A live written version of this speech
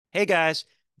Hey guys,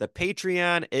 the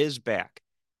Patreon is back.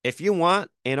 If you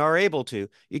want and are able to,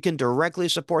 you can directly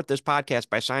support this podcast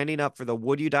by signing up for the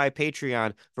Would You Die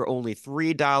Patreon for only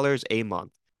 $3 a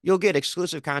month. You'll get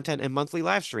exclusive content and monthly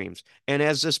live streams. And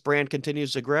as this brand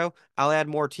continues to grow, I'll add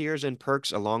more tiers and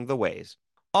perks along the ways.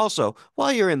 Also,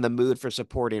 while you're in the mood for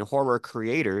supporting horror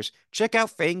creators, check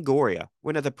out Fangoria,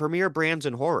 one of the premier brands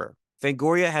in horror.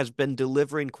 Fangoria has been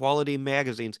delivering quality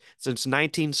magazines since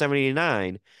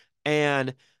 1979,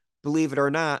 and believe it or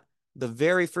not, the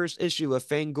very first issue of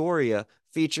Fangoria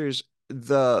features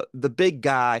the big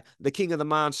guy, the king of the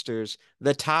monsters,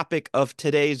 the topic of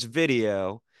today's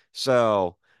video.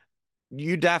 So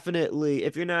you definitely,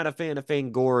 if you're not a fan of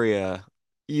Fangoria,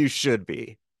 you should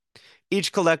be.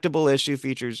 Each collectible issue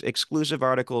features exclusive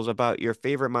articles about your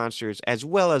favorite monsters as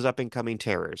well as up-and-coming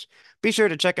terrors. Be sure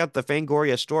to check out the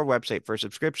Fangoria store website for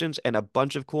subscriptions and a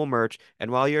bunch of cool merch. And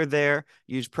while you're there,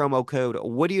 use promo code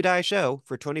Would You Die Show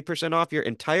for 20% off your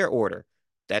entire order.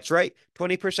 That's right,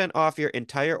 20% off your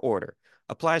entire order.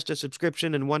 Applies to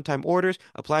subscription and one-time orders,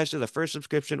 applies to the first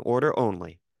subscription order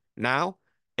only. Now,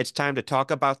 it's time to talk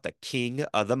about the King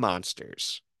of the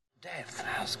Monsters. Death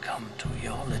has come to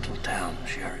your little town,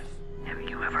 Sheriff. Have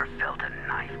you ever felt a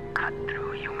knife cut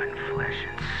through human flesh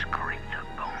and scrape the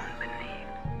bone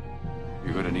beneath?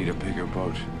 You're gonna need a bigger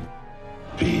boat.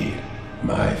 Be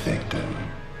my victim.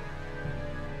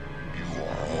 You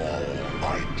are all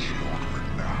my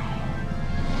children now.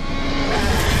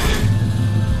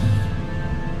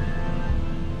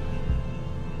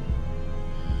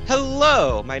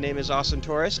 Hello, my name is Austin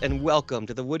Torres, and welcome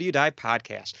to the Would You Die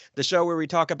podcast, the show where we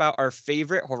talk about our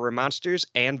favorite horror monsters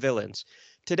and villains.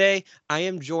 Today, I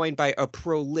am joined by a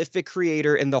prolific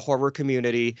creator in the horror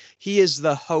community. He is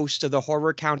the host of the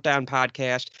Horror Countdown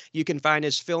podcast. You can find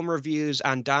his film reviews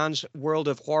on Don's World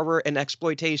of Horror and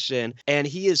Exploitation, and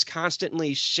he is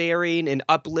constantly sharing and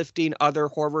uplifting other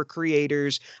horror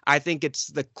creators. I think it's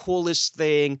the coolest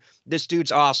thing. This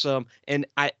dude's awesome, and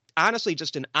honestly,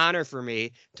 just an honor for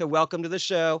me to welcome to the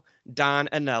show, Don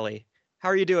Anelli. How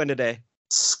are you doing today?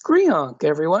 Screonk,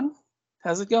 everyone.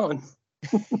 How's it going?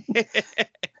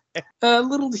 A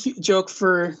little joke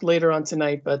for later on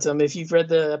tonight, but if you've read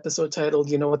the episode title,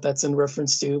 you know what that's in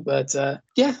reference to. But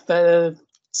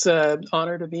it's an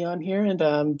honor to be on here, and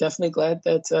I'm definitely glad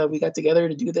that we got together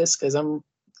to do this because I'm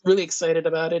really excited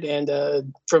about it.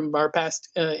 And from our past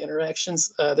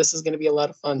interactions, this is going to be a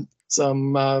lot of fun. So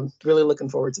I'm really looking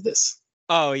forward to this.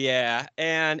 Oh, yeah.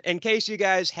 And in case you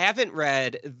guys haven't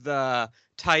read the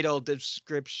title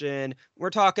description, we're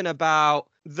talking about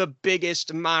the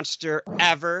biggest monster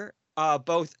ever,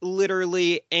 both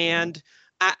literally and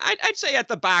I'd say at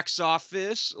the box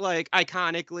office, like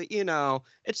iconically,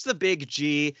 it's the big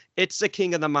G. It's the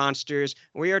king of the monsters.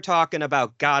 We are talking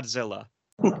about Godzilla.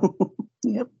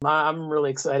 Yep. I'm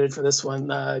really excited for this one.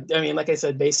 Like I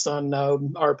said, based on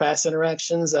our past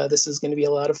interactions, this is going to be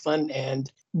a lot of fun and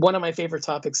one of my favorite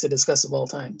topics to discuss of all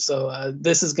time. So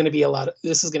this is going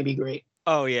to be great.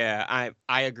 Oh yeah,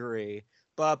 I agree.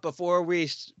 But before we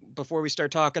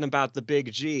start talking about the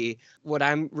big G, what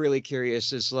I'm really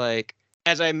curious is, like,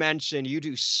 as I mentioned, you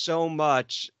do so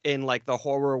much in like the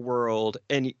horror world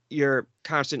and you're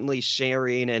constantly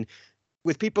sharing, and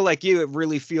with people like you, it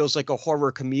really feels like a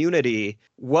horror community.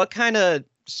 What kind of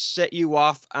set you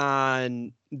off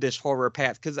on this horror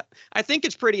path? Because I think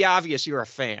it's pretty obvious you're a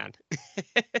fan.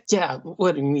 Yeah,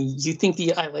 what do you mean? You think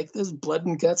I like this blood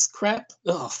and guts crap?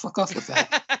 Oh, fuck off with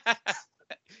that.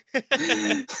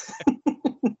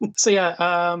 So yeah,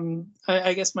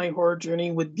 I guess my horror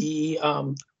journey would be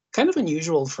kind of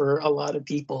unusual for a lot of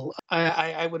people.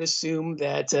 I would assume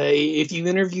that if you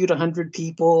interviewed 100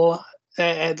 people,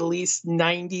 at least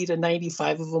 90 to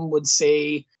 95 of them would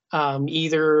say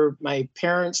either my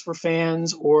parents were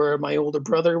fans or my older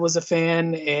brother was a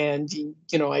fan. And,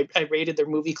 I rated their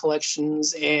movie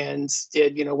collections, and,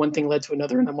 one thing led to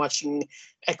another. And I'm watching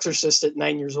Exorcist at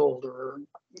 9 years old, or,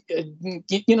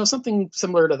 something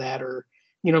similar to that. Or,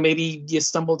 maybe you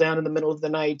stumble down in the middle of the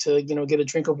night to, get a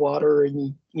drink of water,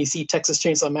 and you see Texas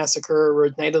Chainsaw Massacre or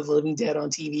Night of the Living Dead on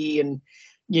TV, and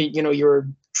you're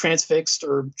transfixed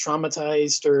or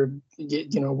traumatized, or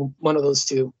one of those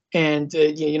two. And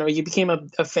you became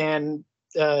a fan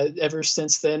ever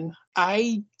since then.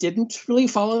 I didn't really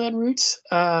follow that route.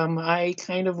 I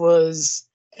kind of was,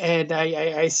 and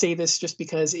I say this just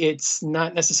because it's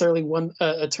not necessarily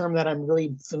a term that I'm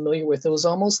really familiar with. It was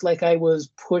almost like I was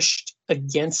pushed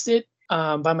against it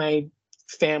by my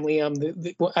family.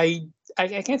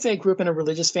 I can't say I grew up in a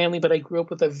religious family, but I grew up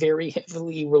with a very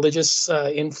heavily religious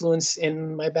influence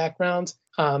in my background.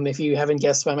 If you haven't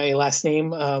guessed by my last name,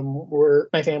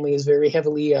 my family is very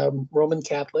heavily Roman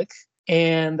Catholic.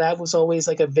 And that was always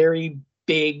like a very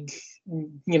big,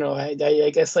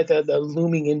 I guess like a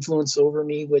looming influence over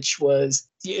me, which was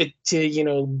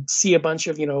to see a bunch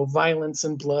of violence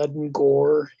and blood and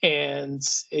gore, and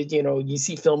you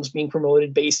see films being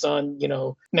promoted based on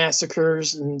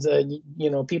massacres and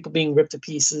people being ripped to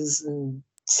pieces, and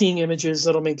seeing images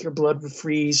that'll make your blood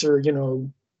freeze, or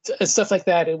stuff like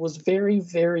that. It was very,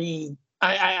 very,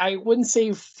 I wouldn't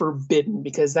say forbidden,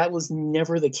 because that was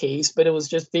never the case, but it was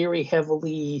just very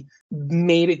heavily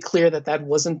made it clear that that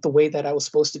wasn't the way that I was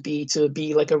supposed to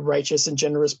be like a righteous and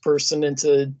generous person, and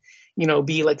to,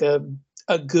 be like a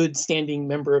good standing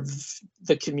member of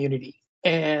the community.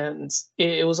 And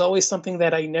it was always something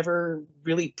that I never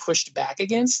really pushed back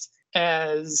against,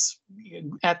 as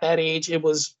at that age, it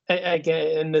was,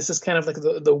 again, and this is kind of like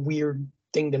the weird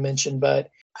thing to mention, but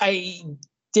I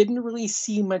didn't really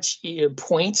see much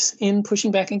point in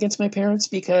pushing back against my parents,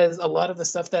 because a lot of the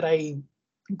stuff that I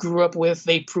grew up with,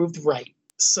 they proved right.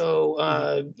 So,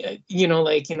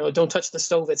 don't touch the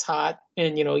stove, it's hot.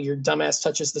 And, your dumbass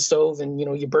touches the stove, and,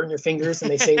 you burn your fingers,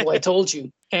 and they say, well, I told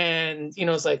you. And,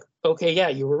 it's like, okay, yeah,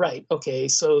 you were right. Okay.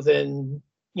 So then,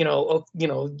 you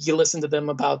listen to them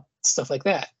about stuff like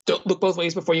that. Don't look both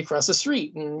ways before you cross the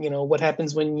street. And, what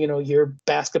happens when, your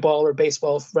basketball or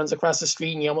baseball runs across the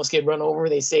street and you almost get run over?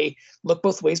 They say, look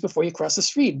both ways before you cross the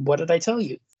street. What did I tell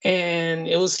you? And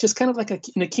it was just kind of like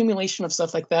an accumulation of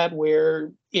stuff like that,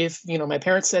 where if, my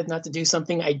parents said not to do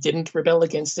something, I didn't rebel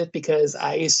against it, because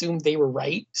I assumed they were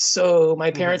right. So my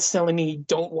parents telling me,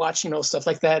 don't watch, stuff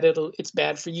like that, it's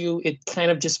bad for you, it kind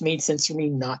of just made sense for me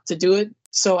not to do it.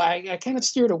 So I kind of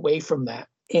steered away from that.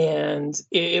 And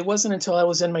it wasn't until I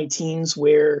was in my teens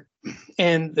where,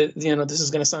 and this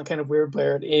is going to sound kind of weird,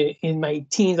 but in my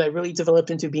teens, I really developed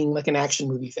into being like an action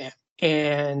movie fan.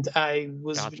 And I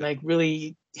was like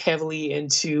really heavily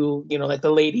into, like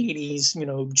the late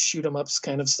 80s, shoot 'em ups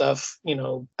kind of stuff.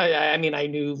 I mean, I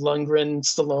knew Lundgren,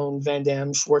 Stallone, Van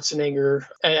Damme, Schwarzenegger.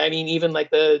 I mean, even like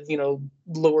the,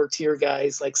 lower tier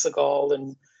guys like Seagal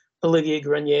and Olivier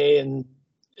Grenier, and,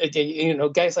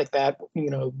 guys like that,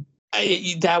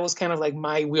 that was kind of like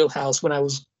my wheelhouse when I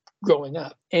was growing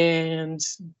up. And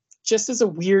just as a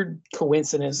weird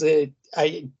coincidence,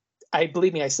 I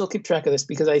believe me, I still keep track of this,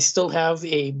 because I still have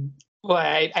I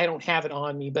don't have it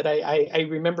on me, but I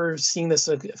remember seeing this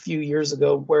a few years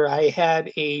ago, where I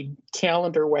had a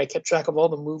calendar where I kept track of all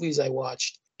the movies I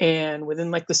watched. And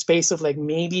within like the space of like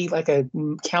maybe like a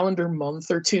calendar month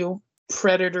or two,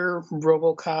 Predator,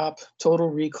 RoboCop, Total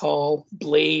Recall,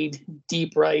 Blade,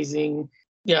 Deep Rising,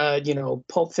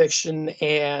 Pulp Fiction,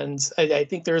 and I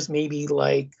think there's maybe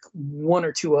like one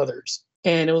or two others.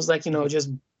 And it was like, just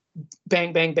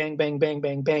bang, bang, bang, bang, bang,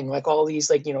 bang, bang, like all these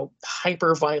like,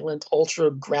 hyper violent,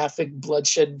 ultra graphic,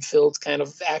 bloodshed filled kind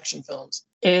of action films.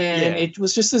 And it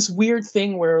was just this weird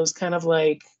thing where it was kind of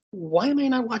like, why am I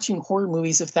not watching horror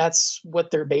movies if that's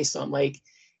what they're based on? Like,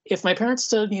 if my parents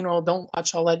said, don't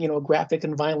watch all that, graphic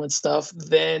and violent stuff,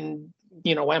 then,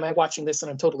 why am I watching this and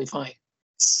I'm totally fine?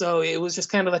 So it was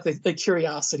just kind of like the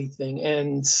curiosity thing.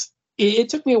 And it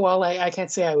took me a while. I can't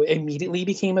say I immediately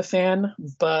became a fan,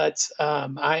 but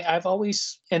I've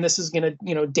always, and this is going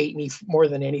to, date me more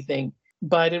than anything,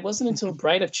 but it wasn't until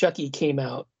Bride of Chucky came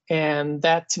out. And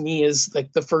that to me is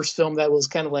like the first film that was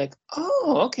kind of like,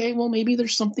 oh, okay, well, maybe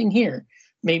there's something here.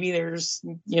 Maybe there's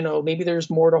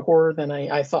more to horror than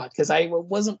I thought, because I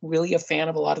wasn't really a fan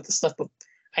of a lot of the stuff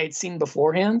I had seen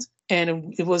beforehand.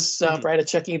 And it was Bride of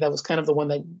Chucky that was kind of the one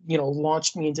that,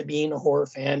 launched me into being a horror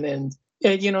fan. And,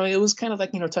 it was kind of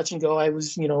like, touch and go. I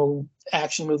was,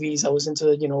 action movies. I was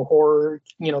into, horror,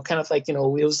 kind of like, it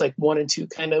was like 1 and 2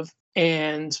 kind of.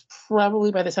 And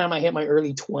probably by the time I hit my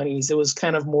early 20s, it was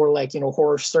kind of more like,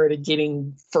 horror started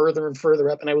getting further and further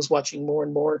up, and I was watching more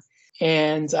and more.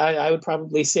 And I would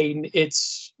probably say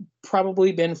it's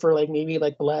probably been for like maybe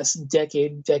like the last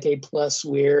decade plus,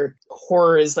 where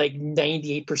horror is like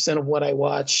 98% of what I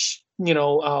watch.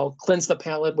 I'll cleanse the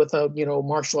palate with a,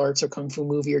 martial arts or kung fu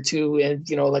movie or two, and,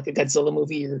 like a Godzilla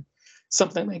movie or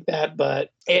something like that. But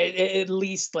at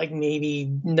least like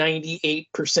maybe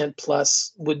 98%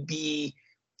 plus would be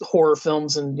horror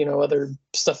films and, other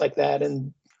stuff like that.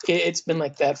 And it's been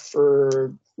like that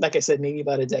for, like I said, maybe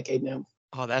about a decade now.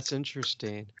 Oh, that's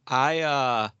interesting.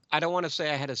 I don't want to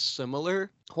say I had a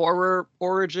similar horror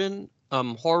origin,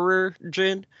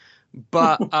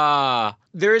 but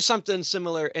there is something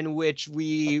similar in which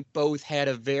we both had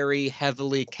a very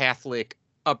heavily Catholic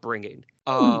upbringing.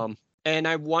 And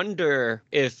I wonder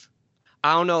if,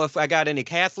 I don't know if I got any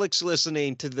Catholics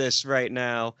listening to this right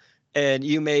now, and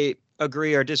you may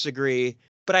agree or disagree,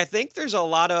 but I think there's a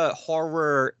lot of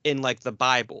horror in like the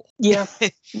Bible. Yeah.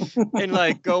 And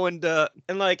like and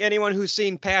like anyone who's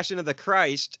seen Passion of the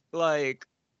Christ, like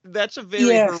that's a very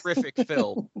Yeah. horrific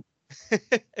film.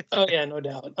 Oh yeah, no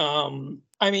doubt.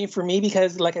 I mean, for me,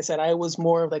 because like I said, I was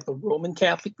more of like the Roman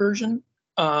Catholic version.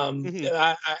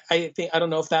 Mhm. I think I don't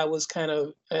know if that was kind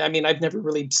of. I mean, I've never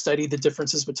really studied the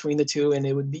differences between the two, and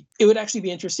it would actually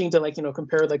be interesting to like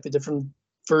compare like the different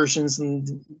versions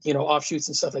and offshoots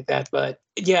and stuff like that. But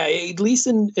yeah, at least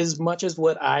in as much as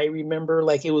what I remember,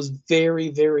 like it was very,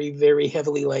 very, very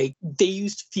heavily like they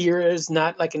used fear as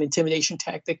not like an intimidation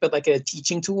tactic, but like a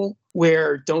teaching tool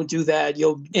where don't do that,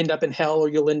 you'll end up in hell or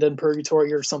you'll end up in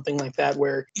purgatory or something like that,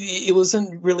 where it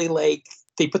wasn't really like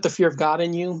they put the fear of God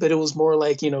in you, but it was more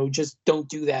like, just don't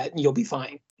do that and you'll be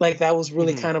fine. Like that was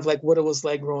really kind of like what it was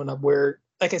like growing up, where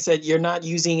like I said, you're not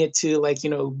using it to like,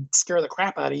 scare the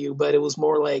crap out of you, but it was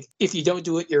more like if you don't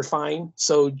do it, you're fine.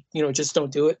 So, just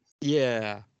don't do it.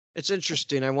 Yeah. It's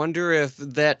interesting. I wonder if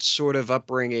that sort of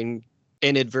upbringing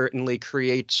inadvertently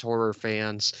creates horror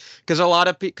fans. Because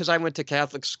because I went to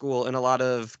Catholic school, and a lot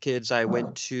of kids I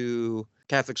went to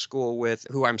Catholic school with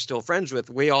who I'm still friends with,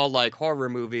 we all like horror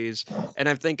movies. And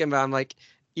I'm like,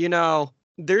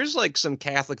 there's like some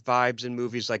Catholic vibes in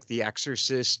movies like The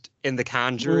Exorcist and The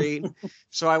Conjuring.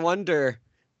 So I wonder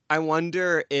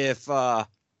if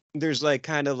there's like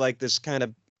kind of like this kind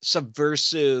of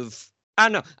subversive. I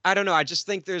don't know. I just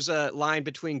think there's a line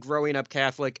between growing up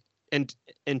Catholic and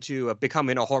into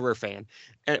becoming a horror fan,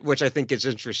 which I think is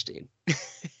interesting.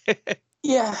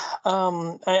 Yeah.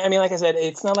 I mean, like I said,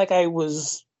 it's not like we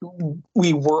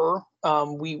were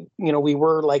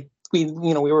like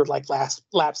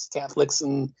lapsed Catholics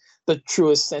in the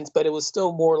truest sense, but it was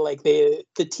still more like the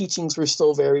teachings were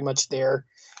still very much there.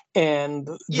 And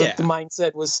the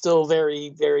mindset was still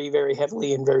very, very, very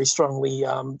heavily and very strongly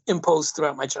imposed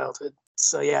throughout my childhood.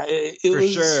 So yeah, it For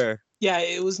was sure. Yeah,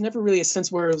 it was never really a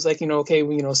sense where it was like,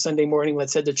 okay, Sunday morning,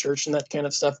 let's head to church and that kind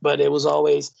of stuff. But it was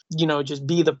always, just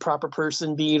be the proper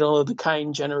person, be, the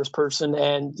kind, generous person,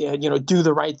 and, do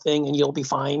the right thing and you'll be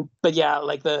fine. But yeah,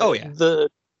 like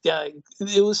yeah,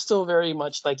 it was still very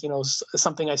much like,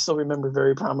 something I still remember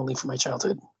very prominently from my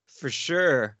childhood. For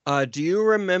sure. Do you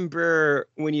remember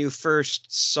when you first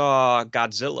saw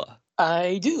Godzilla?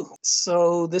 I do.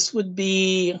 So this would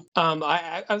be.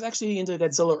 I was actually into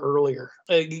Godzilla earlier.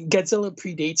 Godzilla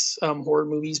predates horror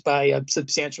movies by a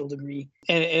substantial degree,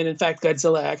 and in fact,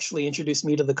 Godzilla actually introduced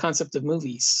me to the concept of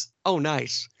movies. Oh,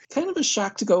 nice. Kind of a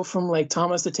shock to go from like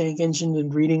Thomas the Tank Engine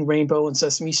and Reading Rainbow and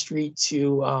Sesame Street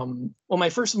to well, my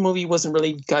first movie wasn't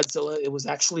really Godzilla; it was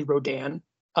actually Rodan.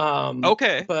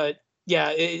 Okay. But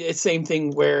yeah, it's same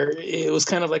thing where it was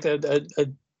kind of like a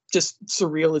just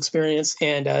surreal experience,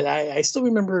 and I still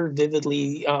remember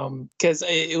vividly because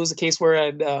it was a case where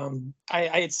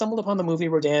I had stumbled upon the movie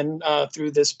Rodan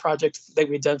through this project that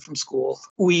we had done from school.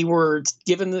 We were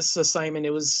given this assignment.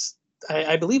 It was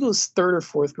I believe it was third or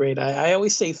fourth grade. I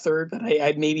always say third, but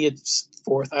I maybe it's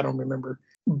fourth. I don't remember.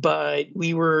 But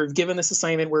we were given this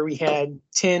assignment where we had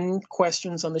 10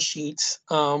 questions on the sheet.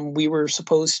 We were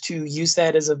supposed to use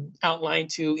that as an outline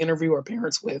to interview our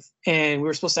parents with. And we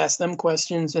were supposed to ask them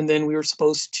questions, and then we were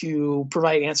supposed to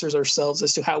provide answers ourselves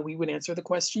as to how we would answer the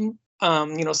question.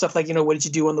 Stuff like, what did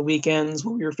you do on the weekends?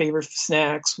 What were your favorite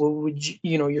snacks? What would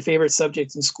your favorite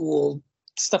subjects in school?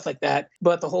 Stuff like that.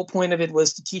 But the whole point of it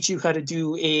was to teach you how to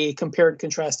do a compare and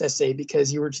contrast essay,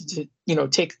 because you were to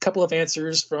take a couple of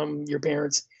answers from your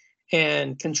parents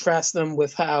and contrast them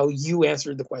with how you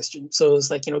answered the question. So it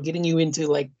was like, getting you into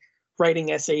like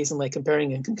writing essays and like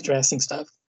comparing and contrasting stuff.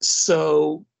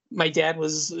 So my dad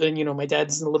was, my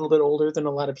dad's a little bit older than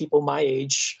a lot of people my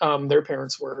age, their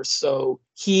parents were. So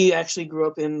he actually grew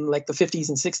up in like the 50s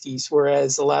and 60s,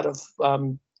 whereas a lot of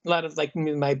like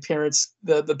my parents,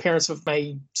 the parents of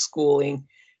my schooling,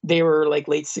 they were like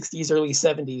late 60s, early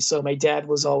 70s. So my dad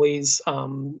was always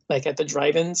like at the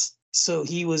drive-ins. So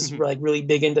he was like really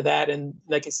big into that. And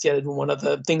like I said, one of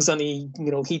the things on the,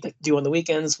 he'd do on the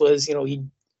weekends was, he'd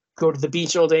go to the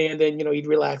beach all day, and then, he'd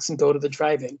relax and go to the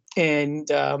drive-in. And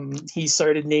he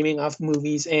started naming off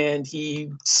movies, and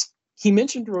he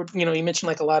mentioned, he mentioned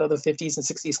like a lot of the 50s and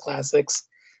 60s classics.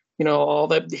 All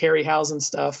the Harryhausen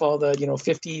stuff, all the,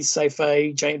 50s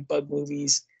sci-fi giant bug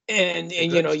movies. And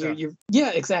you're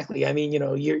yeah, exactly. I mean,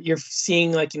 you're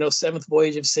seeing like, Seventh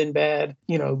Voyage of Sinbad,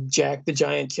 Jack the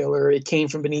Giant Killer, It Came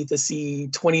from Beneath the Sea,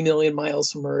 20 Million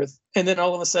Miles from Earth. And then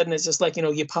all of a sudden it's just like,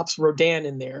 you pops Rodan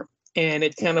in there. And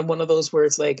it's kind of one of those where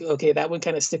it's like, okay, that one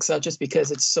kind of sticks out just because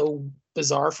it's so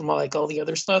bizarre from all the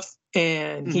other stuff.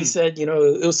 And he said,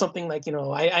 it was something like,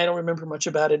 I don't remember much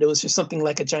about it. It was just something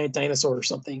like a giant dinosaur or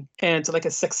something. And to like a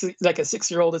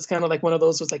 6-year-old, it's kind of like one of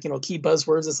those was like, key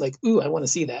buzzwords. It's like, ooh, I want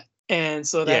to see that. And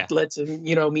so that led to,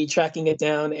 me tracking it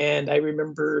down. And I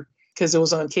remember because it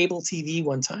was on cable TV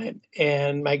one time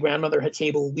and my grandmother had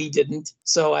cable, we didn't.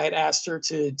 So I had asked her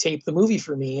to tape the movie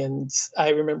for me. And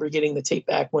I remember getting the tape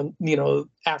back when,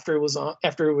 after it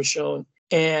was shown.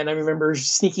 And I remember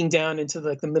sneaking down into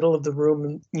like the middle of the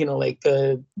room, like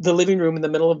the living room in the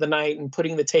middle of the night and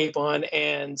putting the tape on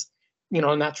and,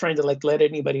 not trying to like let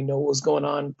anybody know what was going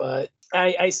on. But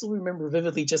I still remember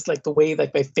vividly just like the way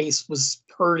like my face was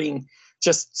hurting,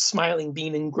 just smiling,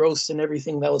 being engrossed in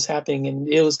everything that was happening. And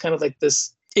it was kind of like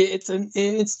this,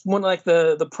 it's one of like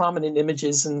the prominent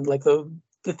images and like the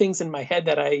things in my head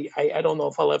that I don't know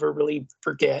if I'll ever really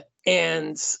forget.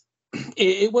 And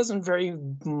it wasn't very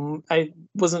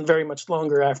much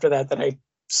longer after that I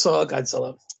saw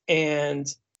Godzilla. And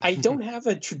I don't have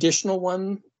a traditional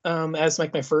one as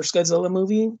like my first Godzilla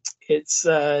movie. It's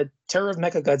Terror of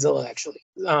Mechagodzilla, actually.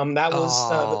 That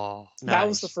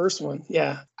was the first one.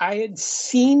 Yeah, I had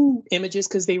seen images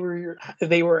because they were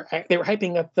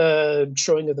hyping up the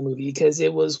showing of the movie because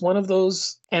it was one of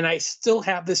those, and I still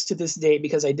have this to this day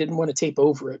because I didn't want to tape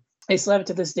over it. I still have it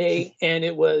to this day, and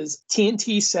it was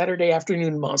TNT Saturday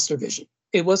afternoon Monster Vision.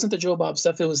 It wasn't the Joe Bob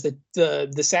stuff. It was the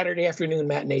Saturday afternoon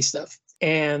matinee stuff.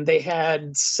 And they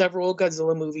had several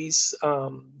Godzilla movies.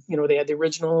 They had the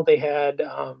original. They had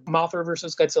Mothra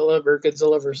versus Godzilla, or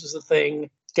Godzilla versus the Thing,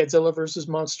 Godzilla versus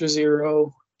Monster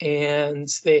Zero, and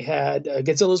they had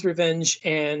Godzilla's Revenge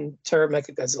and Terror of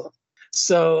Mechagodzilla.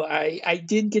 So I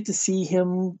did get to see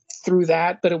him through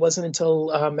that, but it wasn't until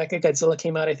Mechagodzilla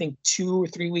came out, I think 2 or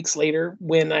 3 weeks later,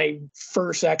 when I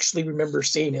first actually remember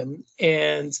seeing him.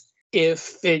 And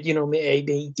if it,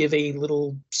 may give a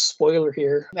little spoiler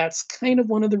here, that's kind of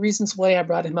one of the reasons why I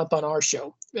brought him up on our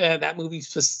show, that movie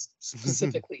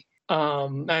specifically. How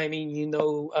I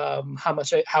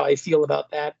feel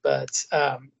about that, but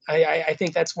I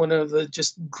think that's one of the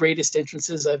just greatest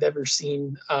entrances I've ever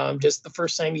seen. Just the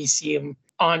first time you see him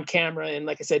on camera, and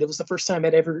like I said, it was the first time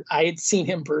I had seen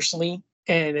him personally,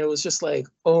 and it was just like,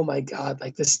 oh my god,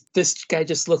 like this guy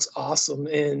just looks awesome.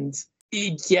 And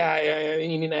the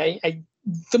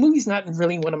movie's not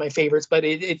really one of my favorites, but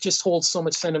it just holds so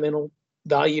much sentimental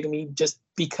value to me just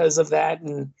because of that.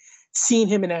 And seeing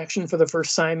him in action for the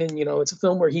first time, and it's a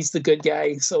film where he's the good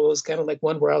guy, so it was kind of like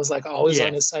one where I was like always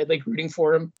on his side, like rooting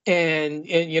for him. And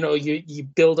you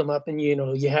build him up, and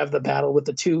you have the battle with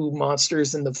the two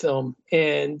monsters in the film,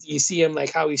 and you see him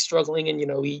like how he's struggling, and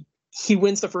he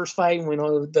wins the first fight when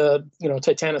the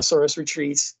Titanosaurus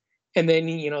retreats. And then,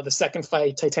 the second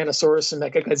fight, Titanosaurus and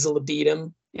Mechagodzilla beat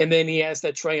him. And then he has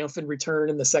that triumphant return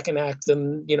in the second act.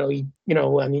 And,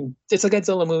 it's a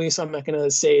Godzilla movie, so I'm not going to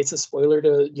say it's a spoiler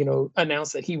to,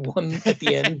 announce that he won at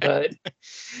the end. But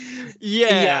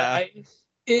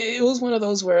it was one of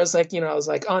those where I was like, I was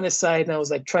like on his side, and I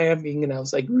was like triumphing, and I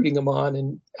was like rooting him on.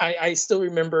 And I still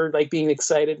remember like being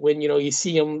excited when, you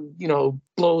see him,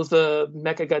 blows the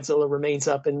Mechagodzilla remains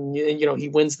up, and he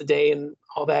wins the day and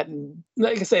all that. And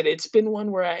like I said, it's been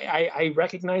one where I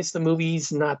recognize the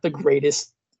movie's not the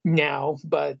greatest now,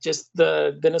 but just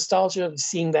the nostalgia of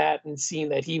seeing that and seeing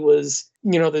that he was,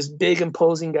 this big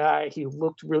imposing guy. He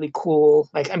looked really cool.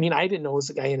 Like, I didn't know it was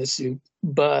a guy in a suit,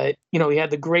 but, he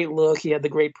had the great look. He had the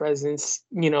great presence.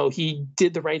 He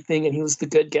did the right thing, and he was the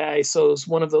good guy. So it was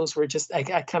one of those where just, I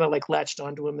kind of like latched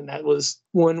onto him. And that was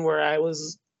one where I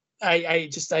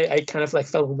kind of like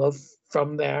fell in love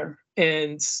from there.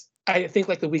 And I think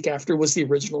like the week after was the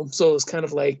original. So it was kind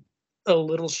of like a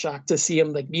little shocked to see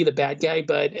him like be the bad guy,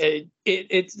 but it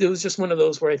was just one of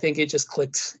those where I think it just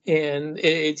clicked, and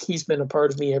he's been a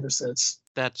part of me ever since.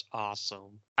 That's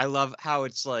awesome. I love how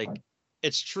it's like,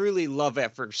 it's truly love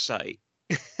at first sight.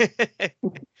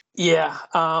 Yeah.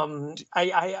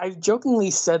 I jokingly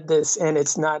said this, and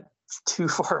it's not too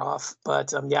far off,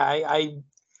 but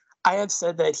I have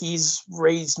said that he's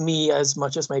raised me as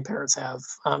much as my parents have,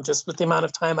 just with the amount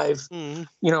of time I've,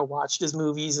 watched his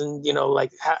movies, and,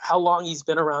 like how long he's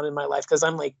been around in my life. Cause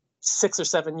I'm like 6 or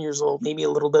 7 years old, maybe a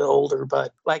little bit older,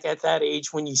 but like at that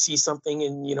age, when you see something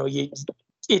and,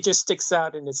 it just sticks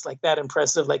out, and it's like that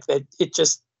impressive, like that, it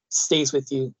just stays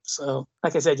with you. So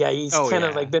like I said, he's kind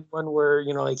of like been one where,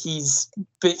 like he's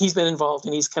been involved,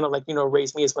 and he's kind of like,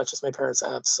 raised me as much as my parents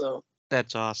have. So.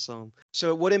 That's awesome. So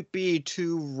it wouldn't be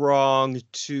too wrong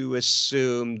to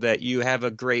assume that you have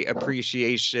a great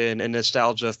appreciation and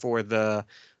nostalgia for the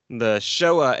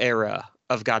Showa era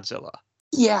of Godzilla.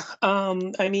 Yeah,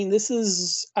 I mean, this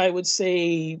is, I would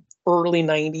say, early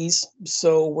 90s.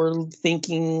 So we're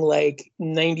thinking like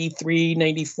 93,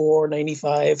 94,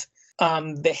 95.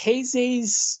 The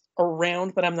Heisei's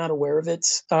around, but I'm not aware of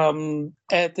it.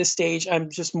 At this stage, I'm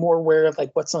just more aware of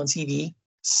like what's on TV.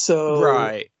 So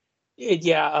Right.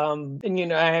 yeah,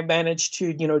 and I managed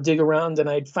to dig around, and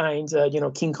I'd find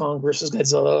King Kong versus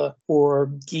Godzilla, or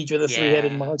Ghidorah the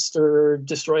three-headed Yeah. monster,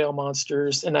 Destroy All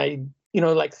Monsters, and I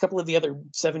like a couple of the other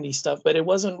 70s stuff, but it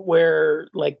wasn't where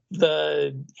like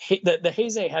the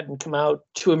Heisei hadn't come out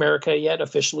to America yet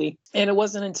officially, and it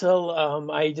wasn't until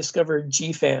I discovered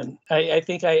G-Fan. I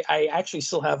think I actually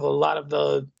still have a lot of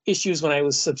the issues when I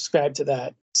was subscribed to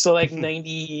that. So like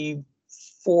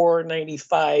 94,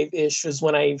 95 ish was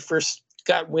when I first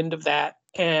got wind of that.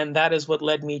 And that is what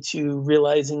led me to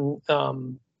realizing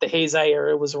the Heisei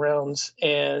era was around,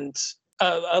 and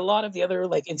a lot of the other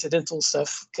like incidental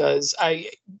stuff, because I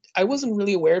wasn't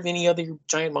really aware of any other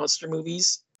giant monster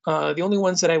movies. The only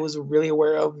ones that I was really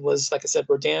aware of was, like I said,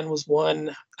 Rodan was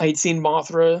one. I'd seen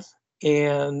Mothra,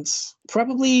 and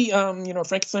probably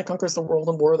Frankenstein Conquers the World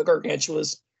and War of the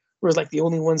Gargantuas were like the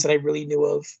only ones that I really knew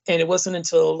of. And it wasn't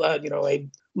until I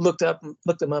looked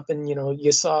them up, and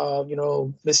you saw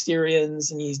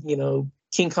Mysterians, and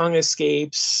King Kong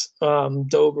escapes,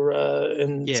 Dogora,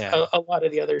 and Yeah. a lot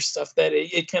of the other stuff, that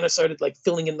it kind of started like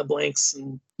filling in the blanks,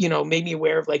 and made me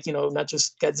aware of like not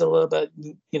just Godzilla, but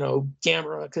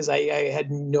Gamera, because I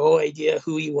had no idea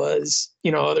who he was.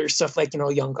 Other stuff like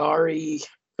Yongari,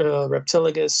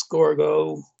 Reptilicus,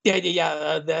 Gorgo.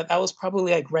 Yeah. That was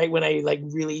probably like right when I like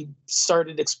really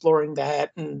started exploring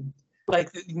that, and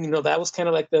like that was kind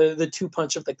of like the two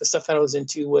punch of like the stuff that I was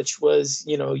into, which was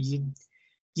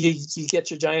you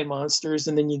get your giant monsters,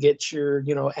 and then you get your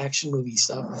action movie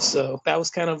stuff. So that was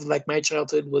kind of like my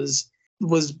childhood was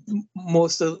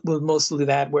mostly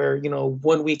that, where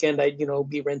one weekend I'd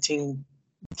be renting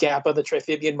Gappa the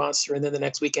Triphibian monster, and then the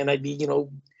next weekend I'd be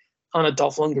on a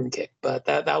Dolph Lundgren kick. But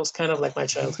that was kind of like my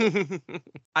childhood.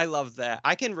 I love that.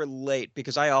 I can relate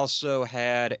because I also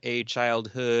had a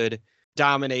childhood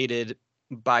dominated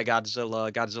by Godzilla.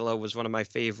 Godzilla was one of my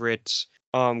favorites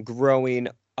growing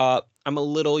up. I'm a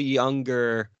little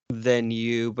younger than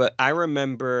you, but I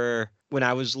remember when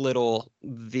I was little,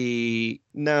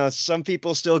 some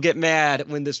people still get mad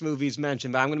when this movie's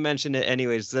mentioned, but I'm going to mention it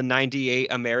anyways. The 98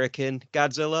 American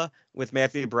Godzilla with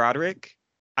Matthew Broderick.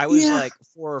 I was Yeah. like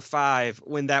 4 or 5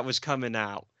 when that was coming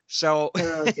out. So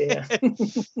Yeah.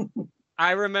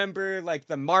 I remember like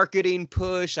the marketing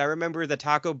push. I remember the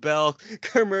Taco Bell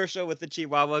commercial with the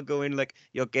Chihuahua going like,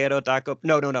 "Yo quiero taco."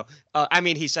 No. I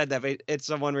mean, he said that, but it's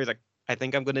the one where he's like, "I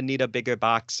think I'm going to need a bigger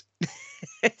box."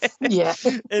 Yeah.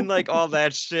 And like all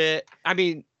that shit. I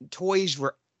mean, toys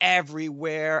were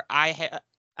everywhere. I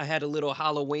had a little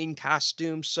Halloween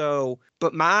costume.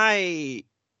 But my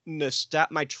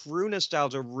true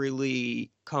nostalgia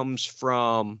really comes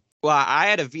from, well, I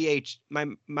had my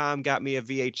mom got me a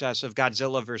VHS of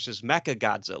Godzilla versus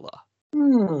Mechagodzilla.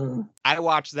 I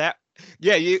watched that.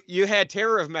 Yeah, you had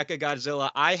Terror of Mechagodzilla.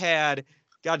 I had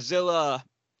Godzilla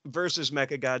versus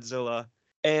Mechagodzilla.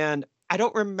 And I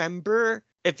don't remember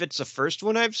if it's the first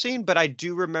one I've seen, but I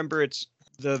do remember it's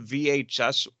the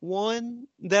VHS one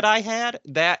that I had,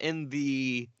 that in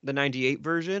the 98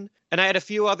 version. And I had a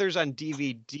few others on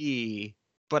DVD,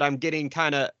 but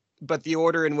but the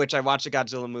order in which I watched the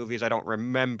Godzilla movies, I don't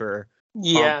remember.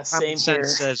 Yeah, Common same here.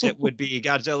 sense says it would be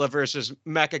Godzilla versus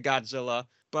Mechagodzilla,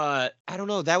 but I don't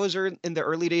know. That was in the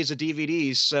early days of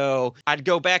DVDs, so I'd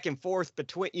go back and forth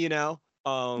between, Yeah.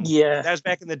 that was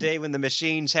back in the day when the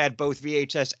machines had both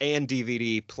VHS and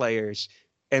DVD players,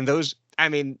 and those, I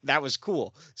mean, that was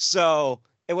cool. So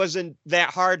it wasn't that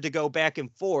hard to go back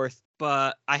and forth,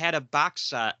 but I had a box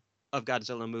set of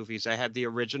Godzilla movies. I had the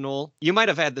original. You might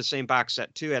have had the same box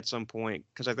set too at some point,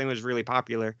 because I think it was really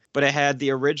popular. But it had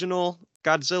the original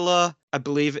Godzilla.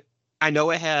 I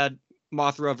know it had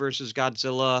Mothra versus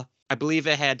Godzilla. I believe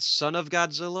it had Son of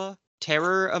Godzilla,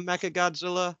 Terror of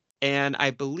Mechagodzilla, and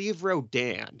I believe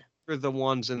Rodan were the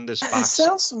ones in this It box set.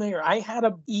 sounds familiar. I had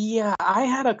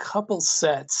a couple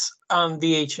sets on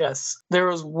VHS. There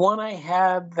was one I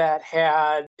had that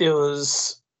it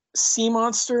was Sea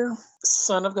Monster,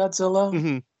 Son of Godzilla,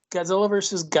 Mm-hmm. Godzilla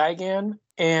versus Gigan,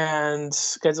 and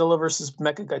Godzilla versus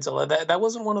Mechagodzilla. That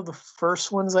wasn't one of the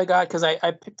first ones I got, because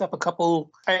I picked up a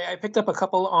couple. I picked up a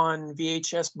couple on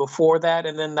VHS before that,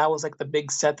 and then that was like the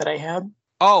big set that I had.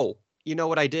 Oh, you know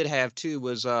what I did have too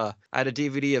was I had a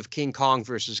DVD of King Kong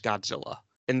versus Godzilla,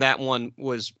 and that one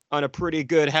was on a pretty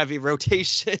good heavy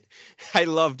rotation. I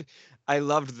loved I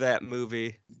loved that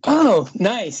movie. Oh,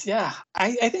 nice. Yeah.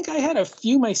 I think I had a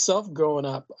few myself growing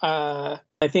up. I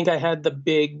think I had the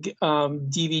big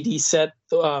DVD set.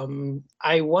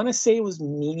 I want to say it was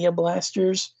Media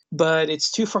Blasters, but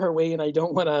it's too far away and I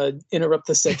don't want to interrupt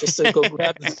the set just to go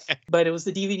grab it. But it was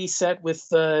the DVD set with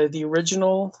the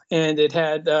original, and it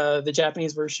had the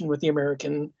Japanese version with the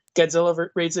American. Godzilla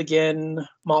Raids Again,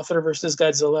 Mothra versus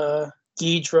Godzilla,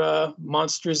 Ghidra,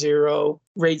 Monster Zero,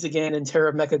 Raids Again, and Terror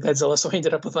of Mechagodzilla. So I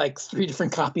ended up with like 3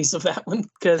 different copies of that one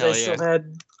because I still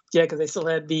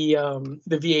had the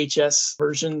VHS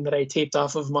version that I taped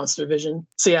off of Monster Vision.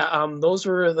 So yeah, those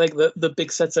were like the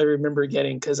big sets I remember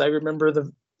getting, because I remember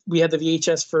we had the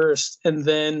VHS first, and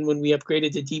then when we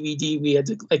upgraded to DVD, we had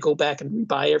to like go back and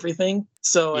rebuy everything.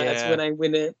 So that's when I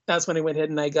went ahead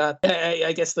and I got,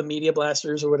 I guess, the Media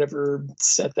Blasters or whatever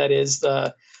set that is,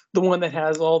 the one that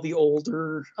has all the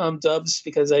older dubs,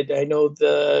 because I know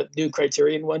the new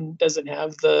Criterion one doesn't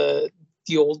have the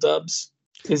old dubs,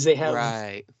 because they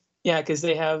have because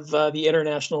they have the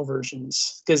international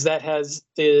versions, because that has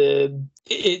the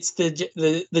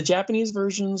Japanese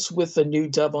versions with the new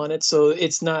dub on it, so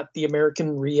it's not the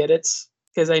American re-edits.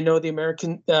 Because I know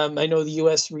the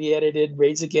US re-edited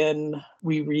Raids Again.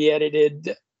 We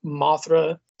re-edited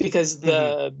Mothra because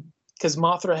because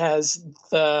Mothra has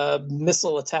the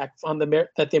missile attack on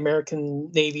that the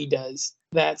American Navy does.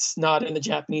 That's not in the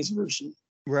Japanese version.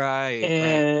 Right.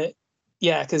 And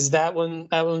yeah, because that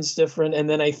one's different. And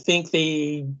then I think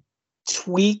they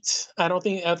tweaked. I don't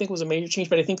think it was a major change,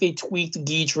 but I think they tweaked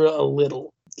Ghidra a little.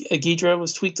 Ghidra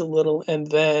was tweaked a little, and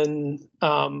then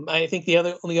I think the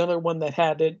other one that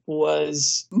had it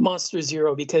was Monster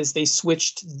Zero, because they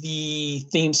switched the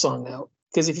theme song out.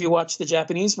 Because if you watch the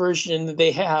Japanese version,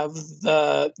 they have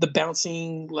the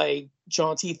bouncing, like,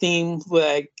 jaunty theme.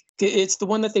 Like, it's the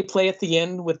one that they play at the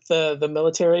end with the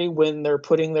military when they're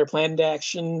putting their plan into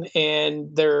action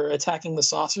and they're attacking the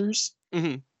saucers.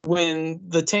 Mm-hmm. When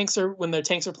their tanks are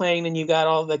playing, and you got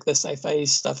all like the sci-fi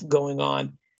stuff going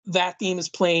on. That theme is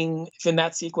playing in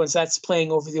that sequence. That's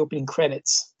playing over the opening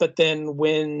credits. But then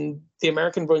when the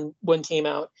American one came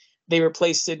out, they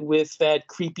replaced it with that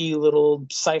creepy little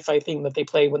sci-fi thing that they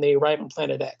play when they arrive on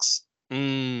Planet X.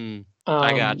 I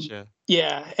gotcha.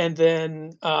 Yeah, and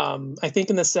then I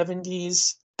think in the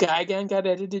 70s, Gigan got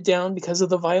edited down because of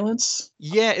the violence.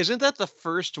 Yeah, isn't that the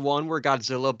first one where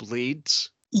Godzilla bleeds?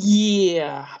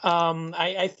 Yeah,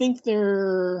 I think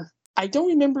I don't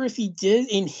remember if he did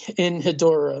in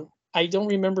Hedorah. I don't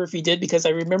remember if he did, because I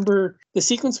remember the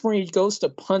sequence where he goes to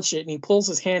punch it and he pulls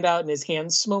his hand out and his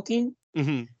hand's smoking.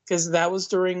 Because that was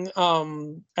during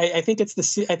I think it's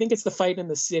the fight in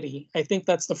the city. I think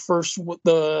that's the first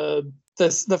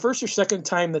or second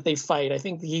time that they fight. I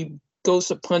think he goes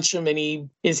to punch him and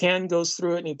his hand goes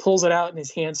through it and he pulls it out and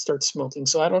his hand starts smoking.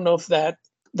 So I don't know if that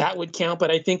would count, but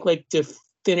I think like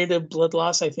definitive blood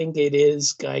loss, I think it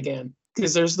is Gigan.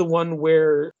 Because there's the one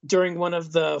where during one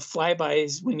of the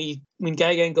flybys, when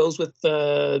Gigan goes with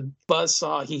the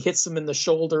buzzsaw, he hits him in the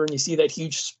shoulder and you see that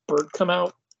huge spurt come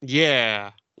out.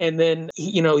 Yeah. And then,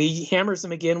 he hammers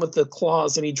him again with the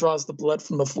claws and he draws the blood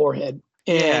from the forehead.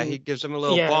 And he gives him a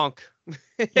little bonk.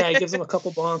 Yeah, he gives him a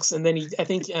couple bonks. And then I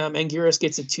think Anguirus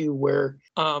gets it too, where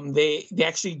they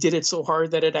actually did it so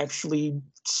hard that it actually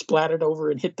splattered over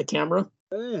and hit the camera.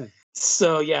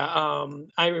 So yeah,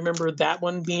 I remember that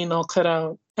one being all cut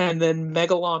out. And then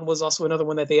Megalon was also another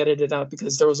one that they edited out,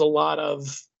 because there was a lot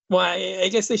of, well, I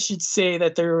guess they should say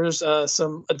that there was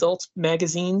some adult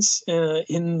magazines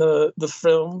in the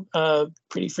film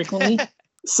pretty frequently.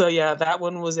 So yeah, that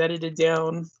one was edited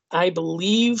down. I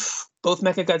believe both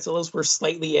Mechagodzillas were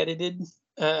slightly edited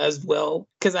as well,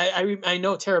 because I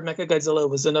know Terror of Mechagodzilla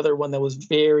was another one that was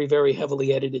very, very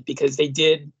heavily edited, because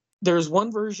there's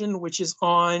one version which is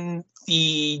on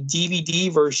the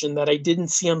DVD version that I didn't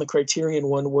see on the Criterion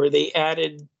one, where they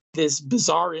added this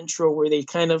bizarre intro where they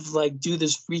kind of like do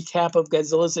this recap of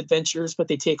Godzilla's adventures, but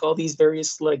they take all these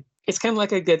various, like, it's kind of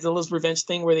like a Godzilla's Revenge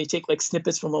thing where they take like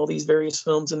snippets from all these various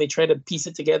films and they try to piece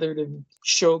it together to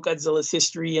show Godzilla's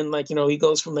history. And like, he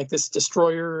goes from like this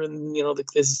destroyer and,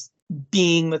 like this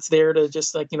being that's there to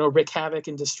just like, wreak havoc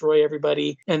and destroy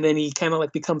everybody. And then he kind of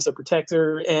like becomes the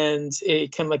protector, and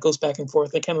it kind of like goes back and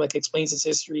forth. It kind of like explains his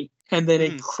history. And then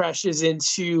it crashes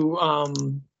into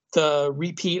the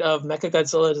repeat of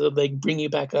Mechagodzilla to like bring you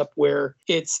back up, where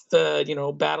it's the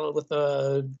battle with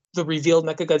the revealed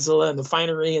Mechagodzilla and the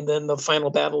finery, and then the final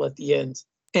battle at the end.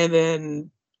 And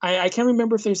then I can't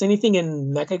remember if there's anything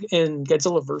in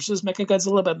Godzilla versus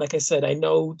Mechagodzilla, but like I said, I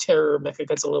know Terror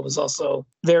Mechagodzilla was also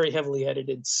very heavily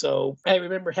edited. So I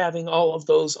remember having all of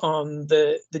those on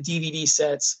the DVD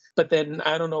sets, but then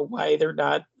I don't know why they're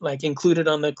not like included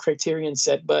on the Criterion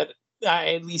set, but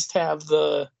I at least have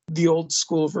the old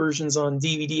school versions on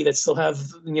DVD that still have,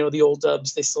 the old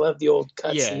dubs. They still have the old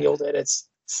cuts and the old edits.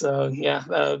 So yeah,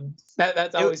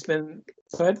 that's always been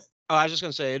good. Oh, I was just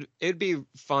gonna say it'd be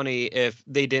funny if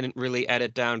they didn't really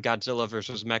edit down Godzilla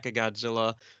versus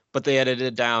Mechagodzilla, but they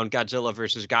edited down Godzilla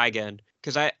versus Gigan.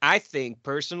 Because I think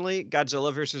personally,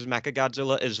 Godzilla versus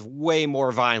Mechagodzilla is way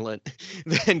more violent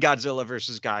than Godzilla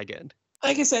versus Gigan.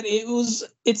 Like I said,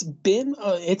 it's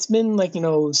been like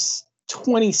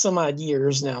 20 some odd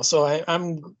years now, so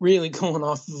I'm really going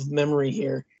off of memory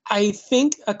here. I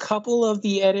think a couple of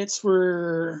the edits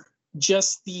were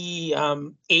just the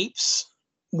apes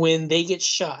when they get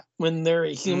shot, when they're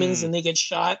humans and they get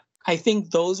shot. I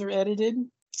think those are edited.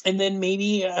 And then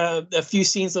maybe a few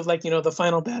scenes of like, the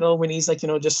final battle when he's like,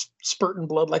 just spurting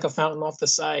blood like a fountain off the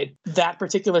side. That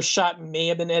particular shot may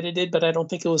have been edited, but I don't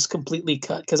think it was completely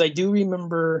cut. Because I do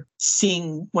remember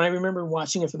when I remember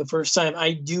watching it for the first time,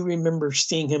 I do remember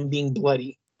seeing him being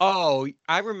bloody. Oh,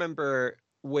 I remember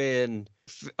when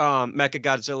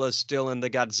Mechagodzilla's still in the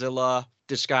Godzilla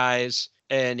disguise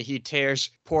and he tears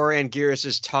poor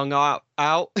Anguirus's tongue out.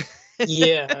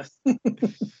 Yeah.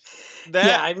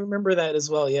 Yeah, I remember that as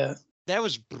well. Yeah. That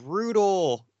was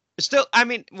brutal. Still, I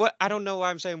mean, I don't know why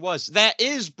I'm saying that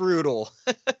is brutal.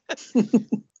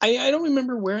 I don't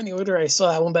remember where in the order I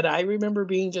saw that one, but I remember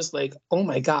being just like, oh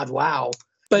my God, wow.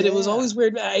 But it was always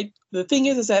weird. The thing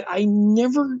is that I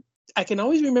can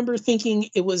always remember thinking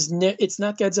it's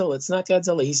not Godzilla. It's not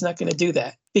Godzilla. He's not going to do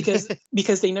that because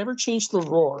they never changed the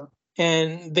roar.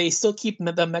 And they still keep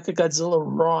the Mechagodzilla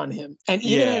raw on him. And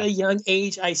even at a young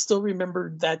age, I still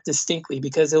remember that distinctly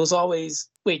because it was always,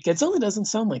 wait, Godzilla doesn't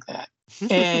sound like that.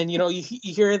 And, you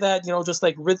hear that, just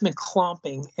like rhythmic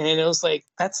clomping. And it was like,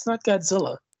 that's not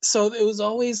Godzilla. So it was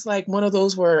always like one of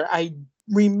those where I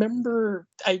remember,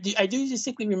 I do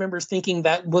distinctly remember thinking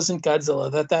that wasn't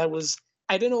Godzilla, that was,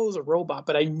 I didn't know it was a robot,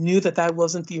 but I knew that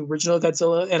wasn't the original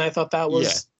Godzilla. And I thought that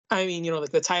was, I mean,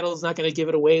 like the title is not going to give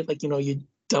it away. Like, you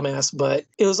dumbass, but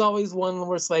it was always one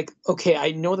where it's like, okay,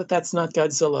 I know that's not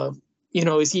Godzilla.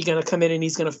 Is he going to come in and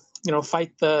he's going to,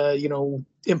 fight the,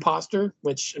 imposter,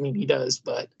 which, I mean, he does,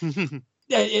 but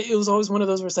it was always one of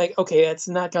those where it's like, okay, that's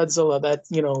not Godzilla. That,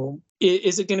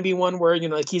 is it going to be one where,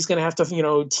 like he's going to have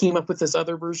to, team up with this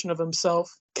other version of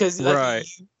himself? Because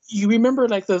you remember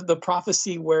like the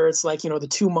prophecy where it's like, the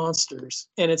two monsters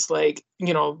and it's like,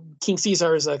 King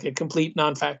Caesar is like a complete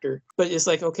non-factor, but it's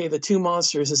like, okay, the two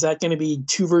monsters, is that going to be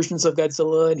two versions of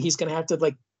Godzilla? And he's going to have to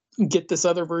like get this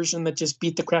other version that just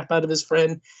beat the crap out of his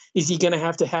friend. Is he going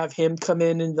to have him come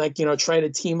in and like, try to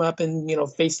team up and,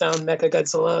 face down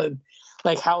Mechagodzilla? And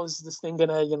like, how is this thing going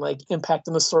to like impact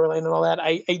on the storyline and all that?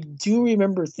 I do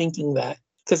remember thinking that.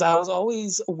 Because I was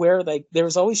always aware, like, there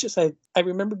was always just, I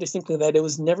remember distinctly that it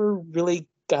was never really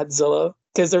Godzilla.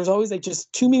 Because there was always, like,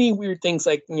 just too many weird things,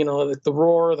 like, like the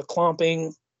roar, the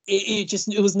clomping.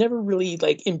 It was never really,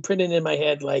 like, imprinted in my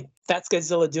head, like, that's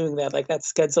Godzilla doing that. Like,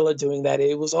 that's Godzilla doing that.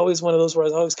 It was always one of those where I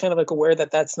was always kind of, like, aware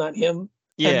that that's not him.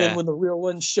 Yeah. And then when the real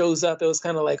one shows up, it was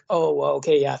kind of like, oh, well,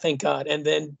 okay, yeah, thank God. And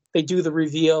then they do the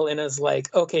reveal, and it's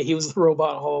like, okay, he was the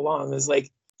robot all along. It's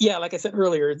like, yeah, like I said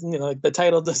earlier, like the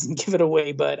title doesn't give it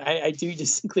away, but I do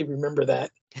distinctly remember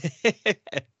that.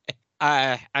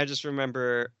 I just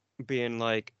remember being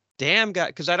like, damn, God,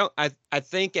 because I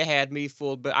think it had me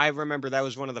fooled, but I remember that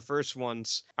was one of the first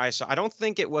ones I saw. I don't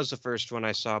think it was the first one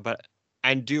I saw, but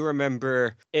I do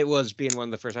remember it was being one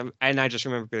of the first. And I just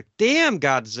remember being like, damn,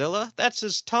 Godzilla, that's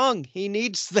his tongue. He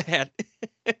needs that.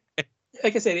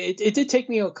 Like I said, it did take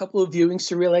me a couple of viewings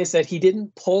to realize that he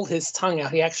didn't pull his tongue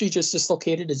out. He actually just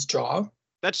dislocated his jaw.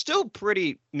 That's still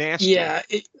pretty nasty. Yeah,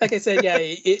 like I said, yeah,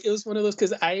 it was one of those,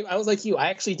 because I was like you. I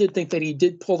actually did think that he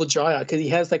did pull the jaw out, because he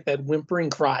has like that whimpering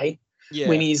cry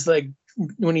when he's like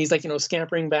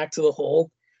scampering back to the hole.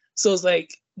 So it's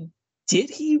like, did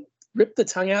he rip the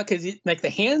tongue out? Because like the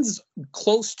hand's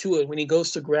close to it when he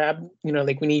goes to grab,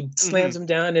 like when he slams him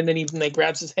down, and then he like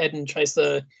grabs his head and tries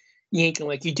to yanking,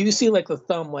 like you do see like the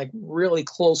thumb like really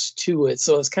close to it.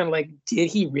 So it's kind of like, did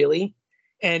he really?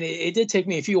 And it did take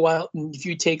me a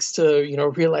few takes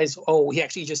to realize, oh, he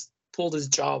actually just pulled his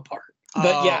jaw apart.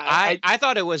 But yeah, I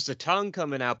thought it was the tongue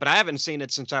coming out, but I haven't seen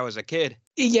it since I was a kid.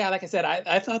 Yeah, like I said,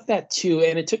 I thought that too,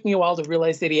 and it took me a while to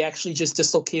realize that he actually just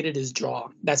dislocated his jaw.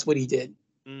 That's what he did.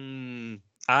 I mean,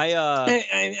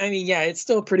 yeah, it's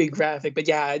still pretty graphic, but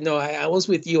yeah, no, I was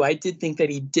with you. I did think that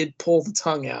he did pull the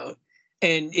tongue out.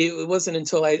 And it wasn't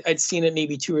until I'd seen it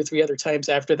maybe 2 or 3 other times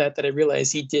after that that I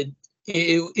realized he did.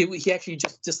 He actually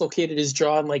just dislocated his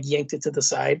jaw and like yanked it to the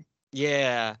side.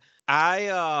 Yeah. I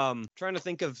trying to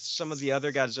think of some of the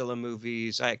other Godzilla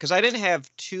movies. Because I didn't have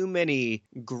too many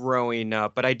growing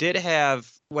up, but I did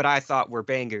have what I thought were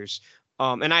bangers.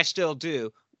 And I still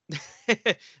do.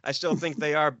 I still think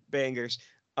they are bangers.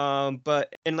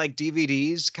 But in like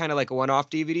DVDs, kind of like one-off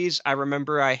DVDs, I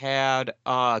remember I had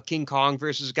King Kong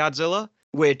versus Godzilla,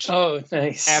 which Oh,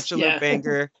 nice. absolute Yeah.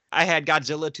 banger. I had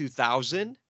Godzilla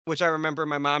 2000, which I remember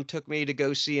my mom took me to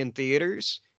go see in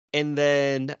theaters. And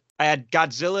then I had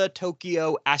Godzilla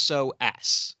Tokyo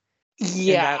SOS. And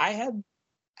Yeah, that, I had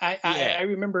yeah. I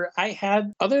remember I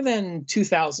had, other than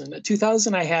 2000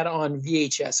 I had on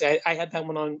VHS. I had that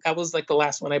one on, that was like the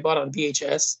last one I bought on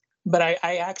VHS. But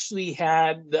I actually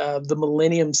had the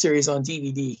Millennium series on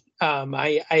DVD.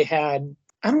 I had,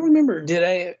 I don't remember,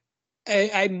 did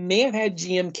I may have had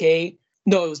GMK.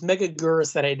 No, it was Mega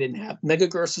Gurus that I didn't have. Mega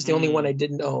Gurus was the only one I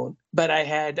didn't own. But I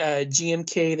had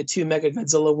GMK, the 2 Mega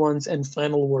Godzilla ones, and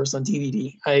Final Wars on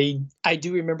DVD. I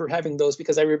do remember having those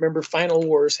because I remember Final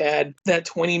Wars had that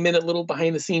 20-minute little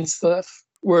behind the scenes stuff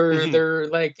where they're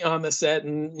like on the set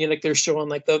and like they're showing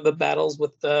like the battles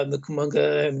with the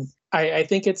Kumonga, and I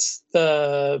think it's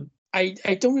the, I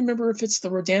don't remember if it's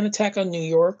the Rodan attack on New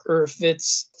York or if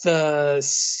it's the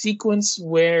sequence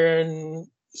where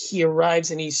he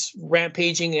arrives and he's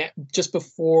rampaging just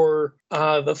before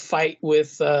the fight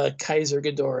with Kaiser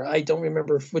Ghidorah. I don't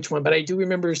remember which one, but I do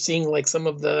remember seeing like some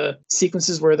of the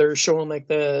sequences where they're showing like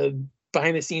the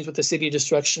behind the scenes with the City of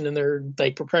Destruction and they're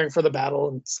like preparing for the battle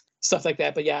and stuff like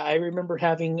that. But yeah, I remember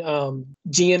having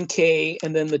GMK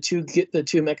and then the two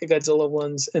Mechagodzilla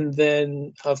ones and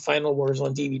then Final Wars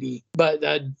on DVD. But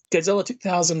Godzilla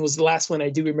 2000 was the last one I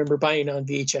do remember buying on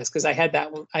VHS because I had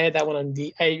that one. I had that one on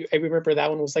I remember that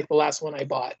one was like the last one I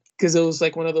bought because it was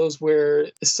like one of those where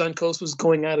Suncoast was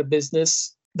going out of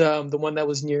business. The one that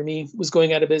was near me was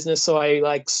going out of business, so I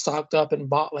like stocked up and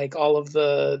bought like all of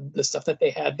the stuff that they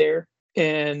had there.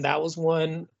 And that was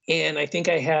one. And I think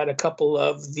I had a couple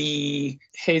of the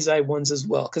Heisei ones as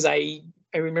well, because I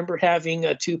remember having a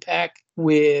 2-pack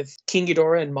with King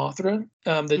Ghidorah and Mothra,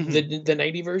 the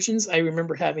 90 versions. I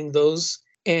remember having those.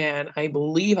 And I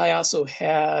believe I also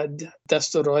had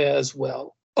Destoroyah as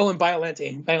well. Oh, and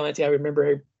Biolante. Biolante, I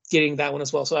remember getting that one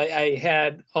as well. So I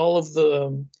had all of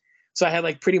the... So I had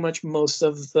like pretty much most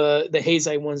of the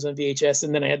Heisei ones on VHS,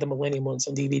 and then I had the Millennium ones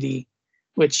on DVD,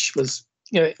 which was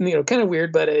kind of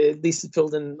weird, but at least it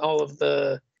filled in all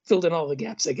the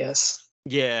gaps, I guess.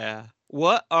 Yeah.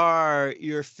 What are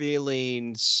your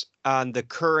feelings on the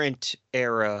current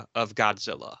era of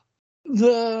Godzilla?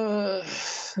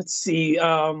 Let's see.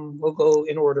 We'll go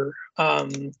in order.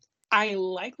 I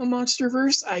like the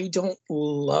MonsterVerse. I don't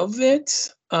love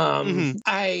it.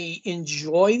 I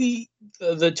enjoy the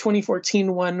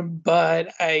 2014 one,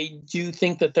 but I do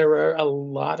think that there are a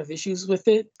lot of issues with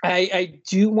it. I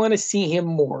do want to see him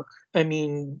more. I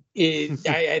mean,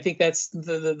 I think that's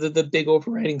the big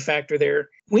overriding factor there.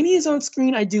 When he is on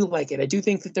screen, I do like it. I do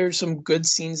think that there's some good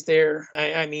scenes there.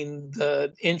 I mean,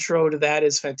 the intro to that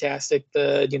is fantastic.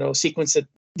 The sequence at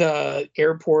the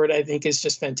airport, I think, is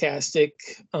just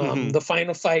fantastic. The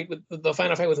final fight with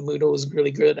Muto was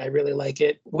really good. I really like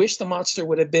it. Wish the monster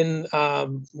would have been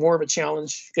more of a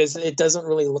challenge because it doesn't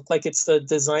really look like it's the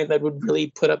design that would really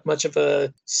put up much of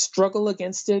a struggle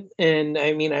against it. And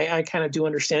I mean, I kind of do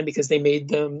understand because they made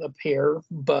them a pair,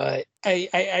 but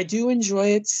I do enjoy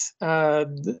it.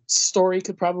 The story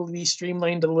could probably be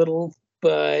streamlined a little,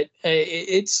 but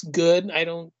it's good. I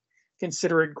don't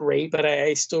consider it great, but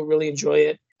I still really enjoy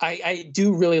it. I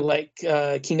do really like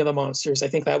King of the Monsters. I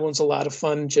think that one's a lot of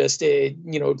fun. Just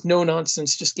no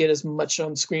nonsense. Just get as much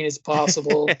on screen as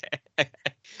possible.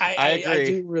 I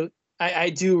agree. I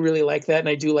do really like that, and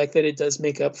I do like that it does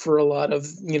make up for a lot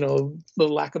of the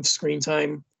lack of screen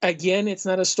time. Again, it's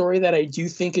not a story that I do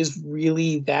think is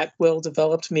really that well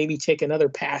developed. Maybe take another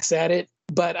pass at it.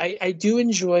 But I do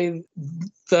enjoy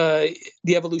the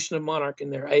evolution of Monarch in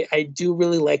there. I do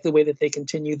really like the way that they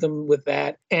continue them with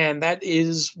that. And that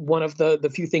is one of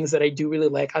the few things that I do really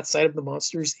like outside of the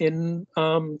monsters in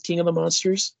King of the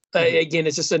Monsters. Again,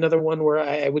 it's just another one where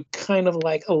I would kind of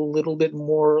like a little bit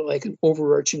more like an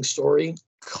overarching story.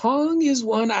 Kong is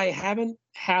one I haven't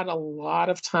had a lot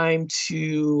of time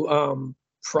to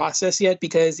process yet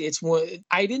because it's one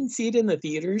I didn't see it in the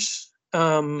theaters.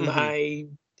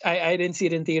 I didn't see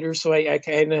it in theaters, so I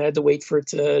kind of had to wait for it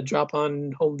to drop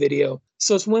on home video.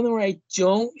 So it's one where I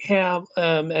don't have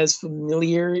I'm not as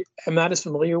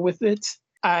familiar with it.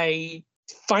 I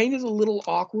find it a little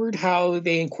awkward how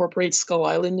they incorporate Skull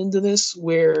Island into this,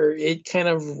 where it kind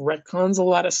of retcons a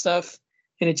lot of stuff.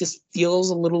 And it just feels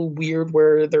a little weird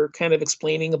where they're kind of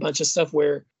explaining a bunch of stuff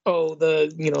where, oh,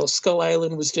 Skull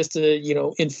Island was just a,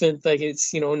 infant, like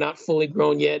it's, not fully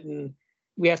grown yet. And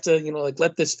we have to, like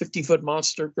let this 50-foot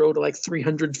monster grow to like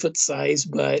 300-foot size.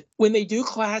 But when they do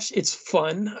clash, it's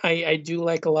fun. I do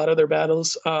like a lot of their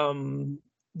battles.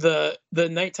 The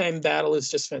nighttime battle is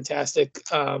just fantastic.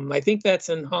 I think that's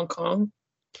in Hong Kong.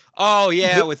 Oh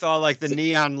yeah, with all like the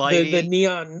neon lighting.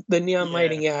 The neon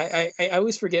lighting. Yeah, I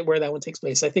always forget where that one takes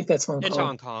place. I think that's Hong Kong. It's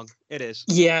Hong Kong. It is.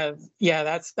 Yeah,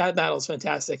 that battle's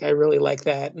fantastic. I really like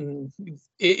that, and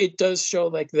it does show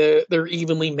like they're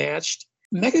evenly matched.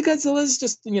 Mechagodzilla is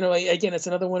just, again, it's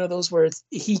another one of those where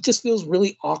he just feels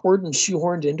really awkward and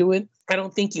shoehorned into it. I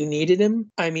don't think you needed him.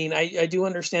 I mean, I do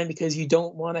understand because you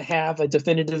don't want to have a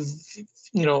definitive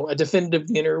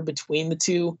winner between the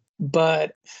two,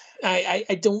 but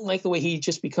I don't like the way he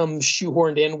just becomes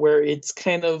shoehorned in, where it's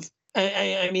kind of,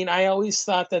 I mean, I always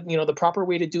thought that, the proper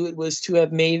way to do it was to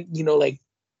have made, like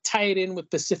tie it in with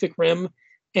Pacific Rim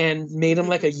and made him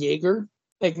like a Jaeger.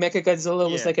 Like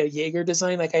Mechagodzilla was like a Jaeger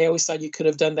design. Like I always thought you could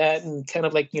have done that and kind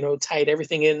of like, tied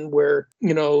everything in where,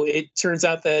 it turns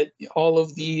out that all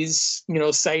of these,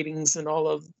 sightings and all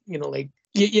of, like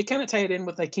you kind of tie it in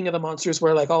with like King of the Monsters,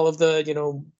 where like all of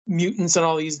the, mutants and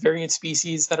all these variant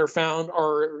species that are found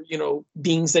are,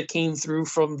 beings that came through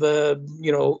from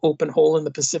the, open hole in the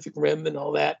Pacific Rim and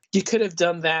all that. You could have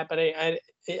done that, but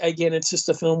again, it's just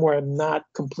a film where I'm not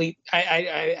complete.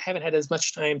 I haven't had as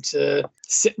much time to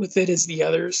sit with it as the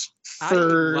others.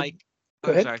 Sorry.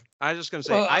 I was just going to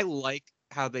say, I like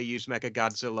how they use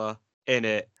Mechagodzilla in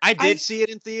it. I did see it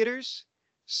in theaters,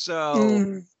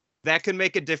 so that could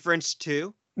make a difference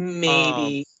too.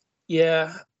 Maybe.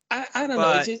 Yeah. I don't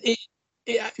know.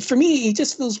 For me, it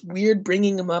just feels weird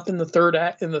bringing him up in the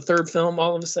third film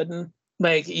all of a sudden.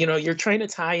 Like, you're trying to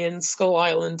tie in Skull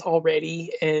Island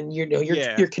already, and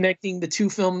you're connecting the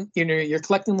two film, you're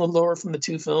collecting the lore from the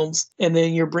two films, and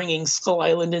then you're bringing Skull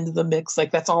Island into the mix. Like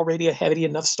that's already a heavy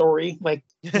enough story. Like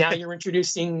now you're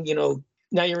introducing,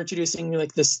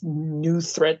 like this new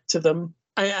threat to them.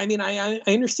 I mean, I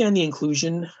understand the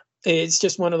inclusion. It's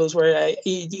just one of those where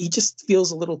he just feels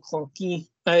a little clunky.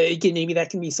 Again, maybe that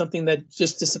can be something that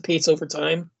just dissipates over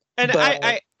time. And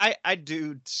I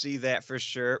do see that for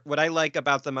sure. What I like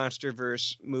about the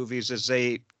MonsterVerse movies is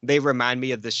they remind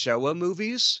me of the Showa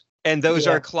movies, and those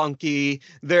are clunky.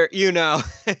 They're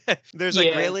there's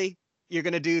like, really, you're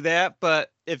gonna do that?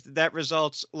 But if that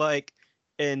results like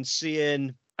in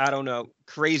seeing, I don't know,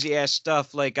 crazy ass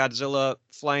stuff like Godzilla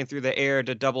flying through the air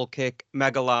to double kick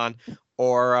Megalon,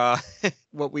 or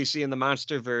what we see in the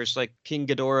MonsterVerse, like King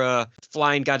Ghidorah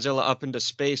flying Godzilla up into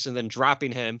space and then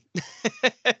dropping him.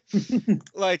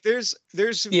 Like there's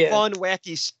fun,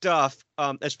 wacky stuff,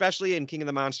 especially in King of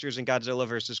the Monsters and Godzilla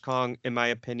versus Kong, in my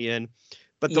opinion.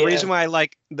 But the reason why I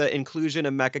like the inclusion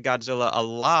of Mechagodzilla a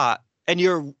lot, and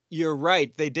you're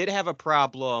right, they did have a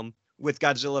problem with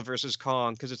Godzilla versus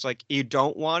Kong, because it's like, you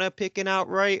don't want to pick an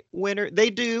outright winner.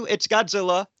 They do. It's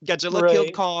Godzilla. Godzilla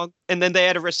killed Kong, and then they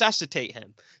had to resuscitate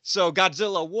him. So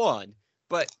Godzilla won,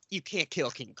 but you can't kill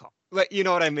King Kong. But you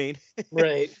know what I mean?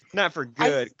 Right. Not for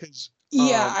good.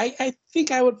 I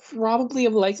think I would probably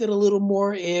have liked it a little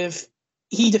more if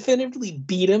he definitively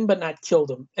beat him, but not killed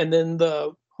him. And then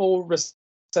the whole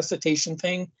resuscitation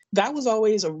thing, that was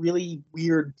always a really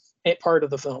weird part of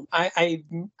the film. I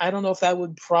don't know if that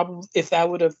would if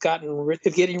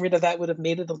getting rid of that would have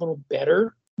made it a little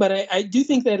better. But I do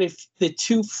think that if the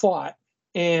two fought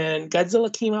and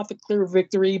Godzilla came out the clear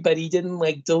victory, but he didn't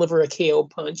like deliver a KO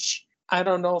punch, I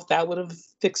don't know if that would have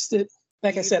fixed it.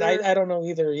 Like I said, I don't know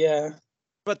either. Yeah.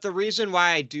 But the reason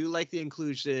why I do like the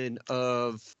inclusion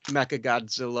of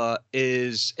Mechagodzilla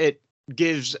is it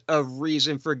gives a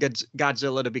reason for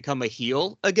Godzilla to become a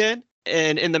heel again.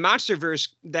 And in the MonsterVerse,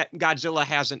 that Godzilla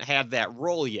hasn't had that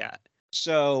role yet.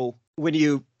 So when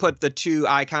you put the two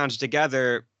icons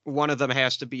together, one of them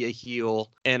has to be a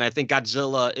heel. And I think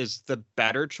Godzilla is the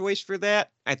better choice for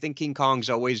that. I think King Kong's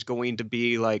always going to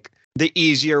be like the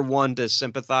easier one to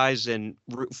sympathize and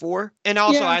root for. And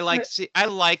also, I like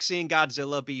seeing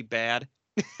Godzilla be bad.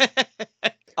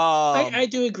 I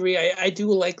do agree. I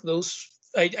do like those.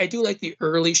 I do like the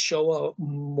early Showa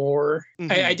more.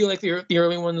 Mm-hmm. I do like the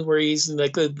early ones where he's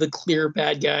like the clear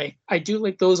bad guy. I do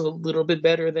like those a little bit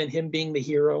better than him being the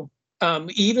hero.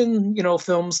 Even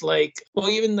films like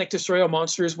Destroy All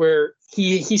Monsters, where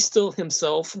he's still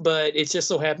himself, but it just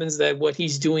so happens that what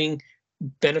he's doing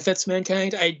benefits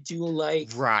mankind. I do like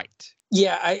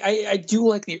Yeah, I do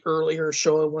like the earlier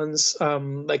Showa ones,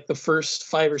 like the first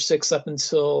 5 or 6 up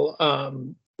until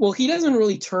well, he doesn't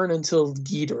really turn until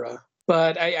Ghidorah,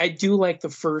 but I do like the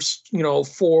first,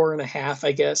 4.5,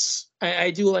 I guess.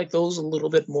 I do like those a little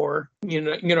bit more.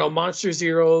 Monster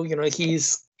Zero,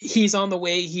 he's on the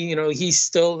way. He's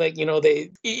still like, the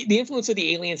influence of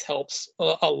the aliens helps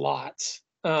a lot.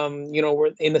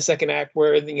 We're in the second act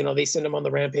where they send him on the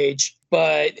rampage,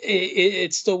 but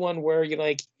it's still one where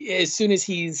like as soon as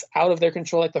he's out of their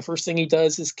control, like the first thing he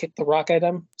does is kick the rock at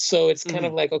him. So it's kind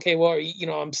of like, okay, well,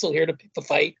 I'm still here to pick the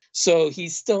fight. So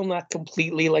he's still not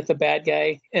completely like the bad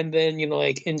guy. And then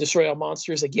like in Destroy All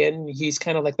Monsters again, he's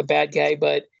kind of like the bad guy,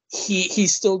 but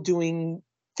he's still doing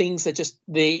things that just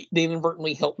they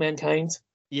inadvertently help mankind.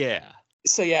 Yeah.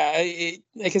 So yeah,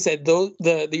 like I said,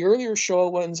 the earlier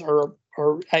Showa ones are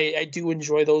I do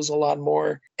enjoy those a lot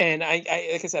more. And I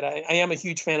like I said, I am a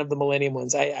huge fan of the Millennium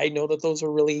ones. I know that those are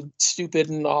really stupid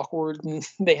and awkward, and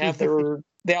they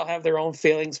all have their own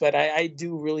failings, but I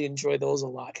do really enjoy those a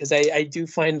lot because I do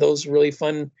find those really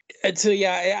fun. And so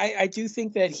yeah, I do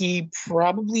think that he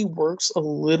probably works a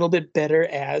little bit better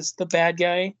as the bad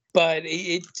guy, but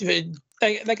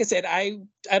like I said, I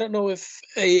don't know if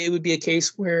it would be a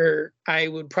case where I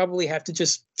would probably have to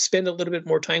just spend a little bit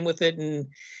more time with it and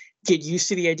get used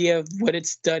to the idea of what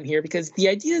it's done here, because the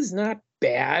idea is not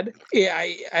bad. Yeah,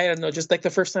 I don't know. Just like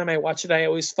the first time I watched it, I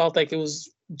always felt like it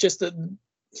was just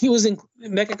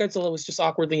Mechagodzilla was just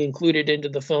awkwardly included into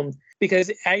the film,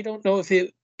 because I don't know if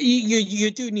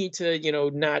you do need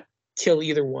to not kill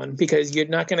either one, because you're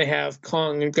not going to have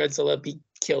Kong and Godzilla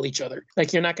kill each other.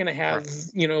 Like you're not going to have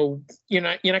you're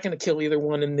not going to kill either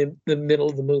one in the middle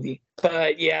of the movie.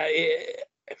 But yeah,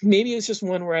 maybe it's just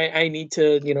one where I need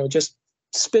to just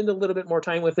spend a little bit more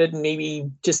time with it and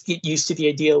maybe just get used to the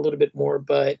idea a little bit more.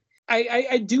 But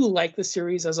I do like the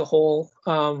series as a whole.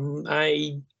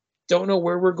 I don't know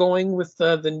where we're going with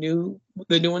the new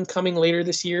one coming later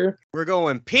this year. We're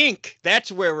going pink.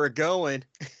 That's where we're going.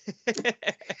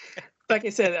 Like I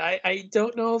said, I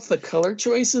don't know if the color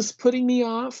choice is putting me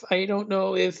off. I don't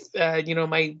know if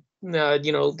my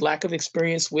lack of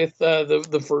experience with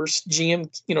the first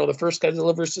the first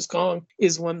Godzilla versus Kong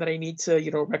is one that I need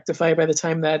to rectify by the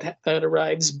time that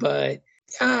arrives. But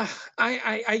I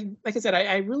like I said,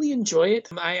 I really enjoy it.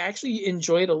 I actually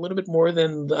enjoy it a little bit more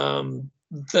than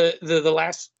the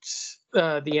last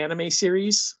the anime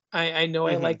series. I know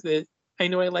I like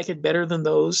it better than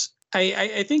those.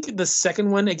 I think the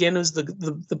second one again is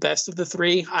the best of the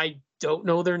three. I don't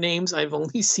know their names. I've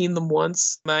only seen them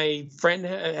once. My friend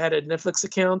had a Netflix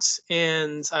account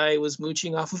and I was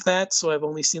mooching off of that, so I've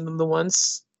only seen them the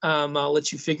once. I'll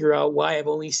let you figure out why I've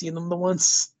only seen them the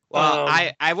once. Well,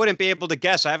 I wouldn't be able to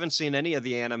guess. I haven't seen any of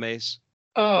the animes.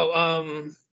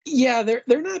 Yeah,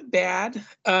 they're not bad.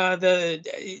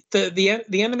 The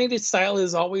animated style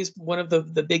is always one of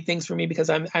the big things for me, because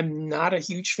I'm not a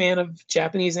huge fan of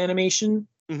Japanese animation.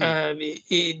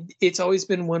 It's always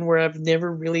been one where I've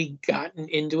never really gotten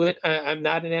into it. I'm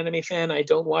not an anime fan. I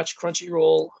don't watch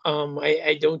Crunchyroll.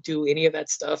 I don't do any of that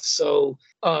stuff. So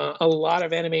a lot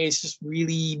of anime is just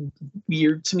really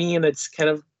weird to me, and it's kind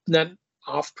of not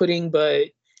off-putting, but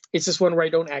it's just one where I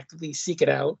don't actively seek it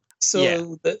out.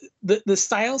 So the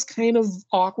style's kind of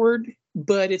awkward,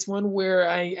 but it's one where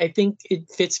I think it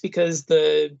fits because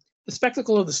the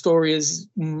spectacle of the story is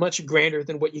much grander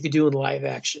than what you could do in live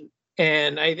action.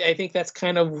 And I think that's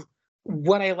kind of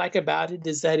what I like about it,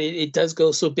 is that it does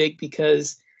go so big,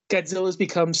 because Godzilla's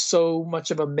become so much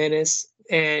of a menace,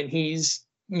 and he's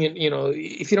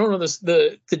if you don't know this,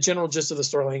 the general gist of the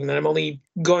storyline, and I'm only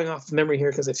going off of memory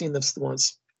here because I've seen this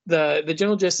once. The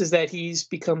general gist is that he's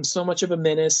become so much of a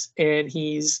menace, and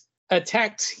he's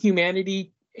attacked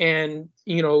humanity and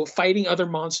fighting other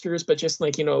monsters, but just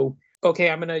like okay,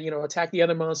 I'm gonna attack the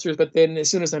other monsters, but then as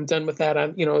soon as I'm done with that,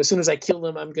 I'm as soon as I kill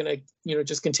them, I'm gonna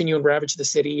just continue and ravage the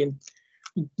city and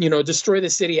destroy the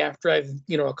city after I've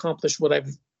accomplished what I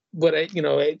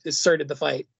started the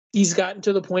fight. He's gotten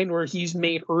to the point where he's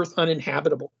made Earth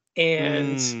uninhabitable,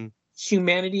 and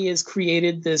humanity has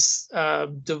created this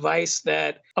device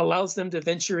that allows them to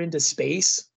venture into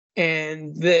space,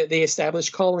 and they establish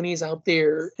colonies out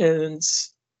there, and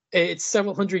it's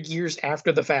several hundred years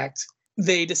after the fact.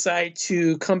 They decide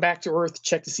to come back to Earth,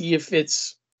 check to see if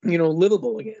it's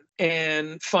livable again,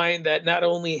 and find that not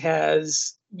only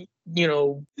has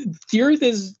the Earth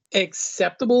is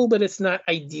acceptable, but it's not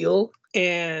ideal.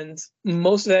 And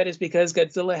most of that is because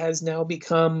Godzilla has now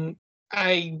become,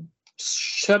 I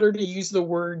shudder to use the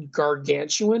word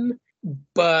gargantuan,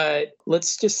 but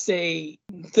let's just say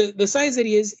the size that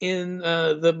he is in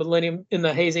the Millennium, in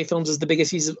the Heisei films, is the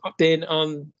biggest he's been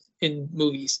in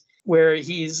movies. where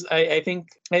he's I think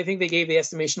they gave the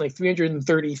estimation like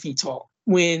 330 feet tall.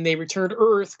 When they return to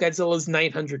Earth, Godzilla's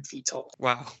 900 feet tall.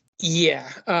 Wow. Yeah.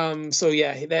 So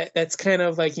yeah, that's kind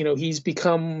of like, he's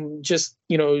become just,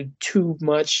 too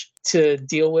much to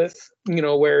deal with,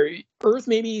 where Earth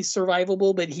may be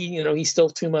survivable, but he's still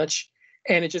too much.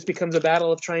 And it just becomes a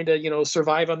battle of trying to,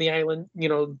 survive on the island,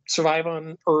 survive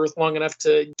on Earth long enough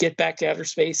to get back to outer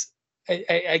space.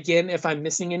 Again, if I'm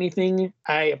missing anything,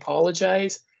 I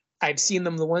apologize. I've seen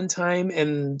them the one time,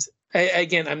 and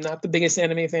again, I'm not the biggest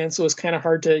anime fan, so it's kind of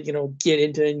hard to, get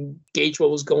into and gauge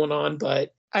what was going on.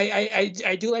 But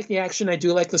I do like the action. I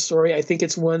do like the story. I think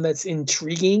it's one that's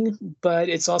intriguing, but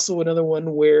it's also another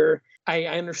one where I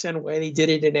understand why they did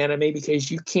it in anime,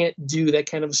 because you can't do that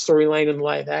kind of storyline in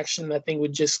live action. That thing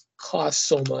would just cost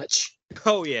so much.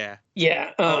 Oh, yeah.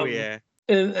 Yeah. Oh, yeah.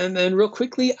 And then real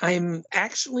quickly, I'm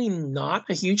actually not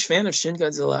a huge fan of Shin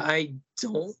Godzilla. I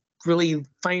don't really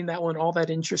find that one all that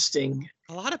interesting.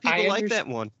 A lot of people like that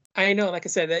one. I know, like I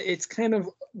said, it's kind of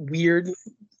weird.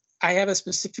 I have a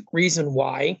specific reason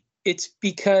why. It's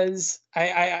because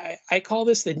I call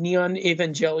this the Neon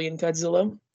Evangelion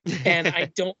Godzilla, and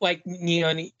I don't like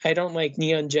Neon. I don't like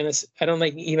Neon Genesis. I don't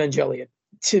like Evangelion.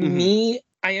 To me,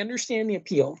 I understand the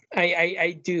appeal.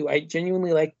 I do. I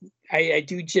genuinely like. I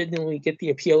do genuinely get the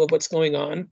appeal of what's going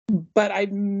on, but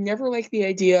I've never liked the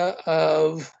idea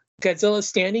of Godzilla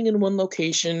standing in one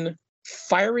location,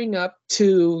 firing up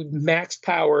to max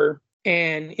power,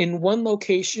 and in one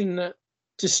location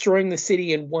destroying the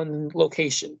city in one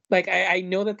location. Like, I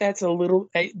know that's a little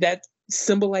that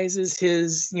symbolizes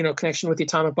his connection with the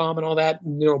atomic bomb and all that,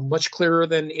 much clearer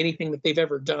than anything that they've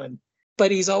ever done. But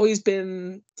he's always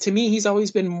been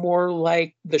more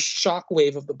like the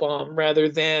shockwave of the bomb rather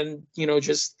than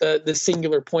just the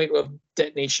singular point of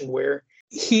detonation, where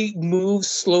he moves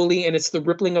slowly and it's the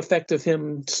rippling effect of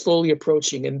him slowly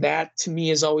approaching. And that to me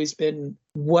has always been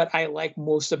what I like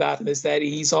most about him, is that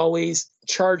he's always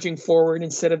charging forward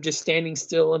instead of just standing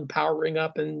still and powering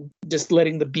up and just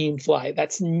letting the beam fly.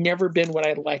 That's never been what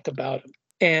I like about him.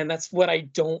 And that's what I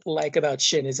don't like about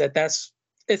Shin, is that's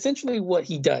essentially what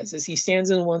he does. Is he stands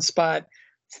in one spot,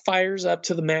 fires up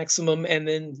to the maximum, and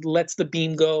then lets the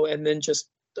beam go and then just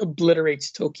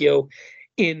obliterates Tokyo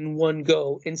in one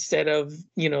go, instead of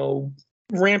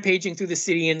rampaging through the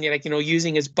city and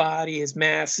using his body, his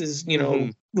mass, his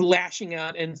lashing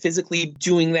out and physically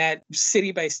doing that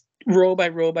city by row by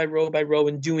row by row by row,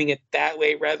 and doing it that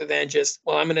way, rather than just,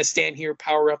 well, I'm going to stand here,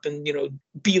 power up, and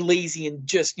be lazy and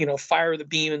just fire the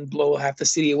beam and blow half the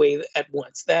city away at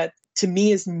once. That to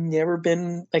me has never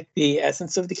been like the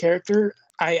essence of the character.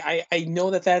 I know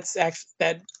that's actually,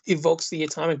 that evokes the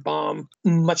atomic bomb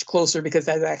much closer, because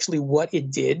that's actually what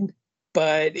it did.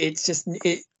 But it's just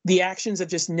the actions have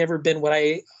just never been what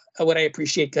I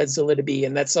appreciate Godzilla to be,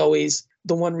 and that's always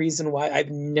the one reason why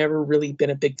I've never really been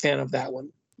a big fan of that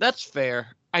one. That's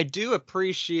fair. I do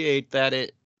appreciate that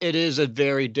it is a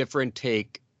very different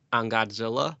take on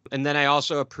Godzilla, and then I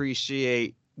also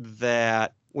appreciate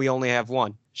that we only have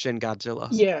one Shin Godzilla.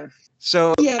 Yeah.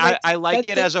 So yeah, I like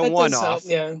it as a one-off.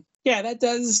 Yeah. Yeah, that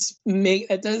does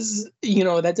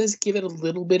give it a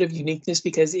little bit of uniqueness,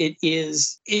 because it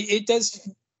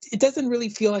doesn't really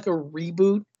feel like a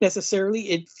reboot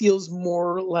necessarily. It feels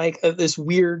more like this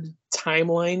weird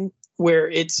timeline where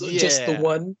it's just the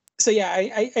one. So yeah,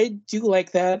 I do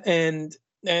like that. And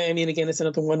I mean, again, it's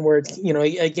another one where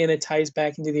again, it ties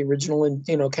back into the original and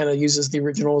kind of uses the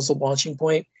original as a launching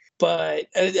point. But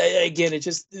again, it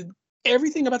just,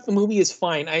 everything about the movie is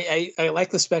fine. I like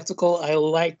the spectacle. I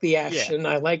like the action. Yeah.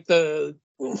 I like the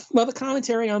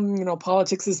commentary on,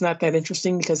 politics is not that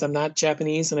interesting, because I'm not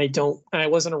Japanese and I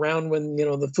wasn't around when,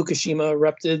 the Fukushima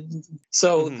erupted.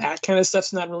 So that kind of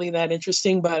stuff's not really that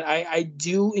interesting, but I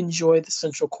do enjoy the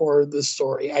central core of the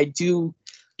story. I do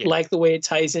like the way it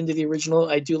ties into the original.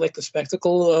 I do like the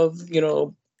spectacle of,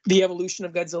 the evolution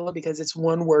of Godzilla, because it's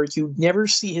one where you never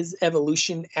see his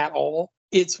evolution at all.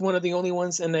 It's one of the only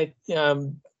ones, and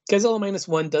Godzilla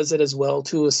 -1 does it as well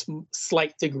to a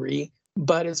slight degree,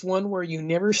 but it's one where you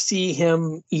never see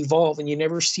him evolve, and you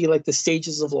never see like the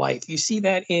stages of life. You see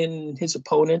that in his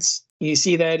opponents. You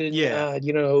see that in Hidora. Like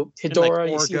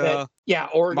you see that,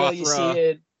 Orga. Mothra. You see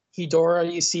it.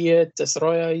 Hidora. You see it.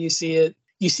 Destroya. You see it.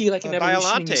 You see like an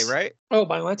evolution. Biollante, right? Oh,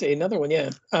 Biollante, another one, yeah.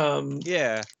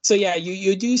 So yeah,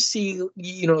 you do see,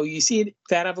 you see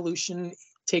that evolution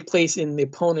take place in the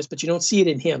opponents, but you don't see it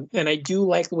in him. And I do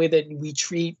like the way that we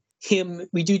treat him.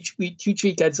 We do treat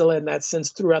Godzilla in that sense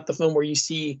throughout the film, where you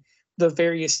see the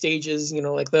various stages.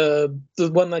 Like the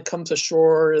one that comes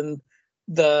ashore and the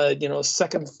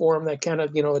second form that kind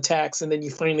of attacks, and then you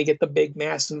finally get the big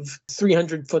massive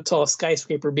 300-foot tall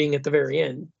skyscraper being at the very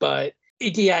end. But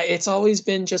yeah, it's always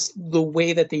been just the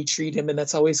way that they treat him, and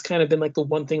that's always kind of been like the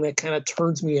one thing that kind of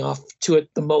turns me off to it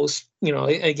the most.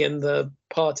 Again, the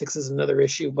politics is another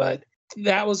issue, but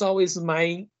that was always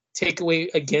my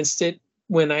takeaway against it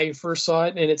when I first saw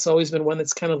it, and it's always been one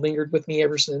that's kind of lingered with me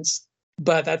ever since.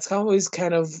 But that's always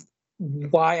kind of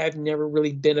why I've never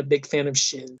really been a big fan of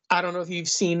Shin. I don't know if you've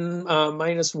seen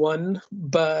 -1,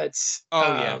 but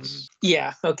yes.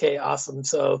 Yeah, okay, awesome.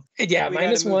 So yeah, we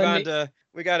 -1.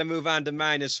 We got to move on to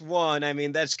 -1. I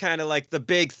mean, that's kind of like the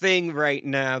big thing right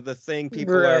now, the thing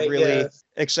people Right, are really yeah.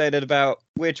 excited about,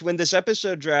 which when this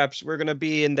episode drops, we're going to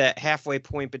be in that halfway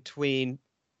point between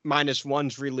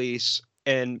 -1's release,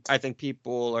 and I think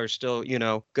people are still,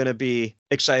 going to be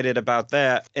excited about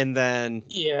that. And then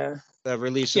Yeah. the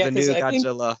release of Yeah, the 'cause new I think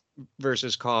Godzilla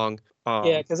versus Kong.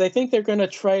 Yeah, because I think they're going to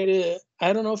try to.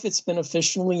 I don't know if it's been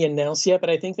officially announced yet,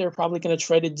 but I think they're probably going to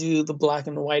try to do the black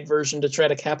and white version to try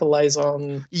to capitalize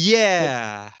on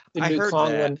Yeah, the I new heard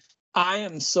Kong that. one. I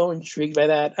am so intrigued by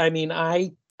that. I mean,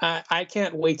 I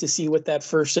can't wait to see what that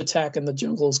first attack in the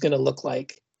jungle is going to look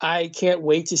like. I can't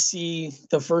wait to see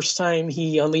the first time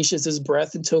he unleashes his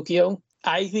breath in Tokyo.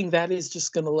 I think that is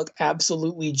just going to look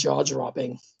absolutely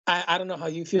jaw-dropping. I don't know how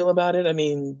you feel about it. I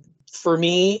mean, for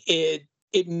me,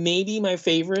 it may be my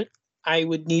favorite. I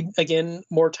would need, again,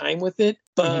 more time with it,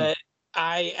 but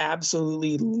I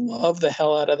absolutely love the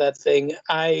hell out of that thing.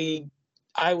 I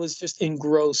was just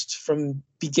engrossed from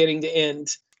beginning to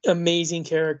end. Amazing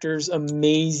characters,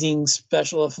 amazing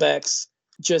special effects,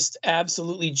 just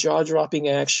absolutely jaw-dropping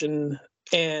action,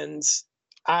 and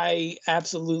I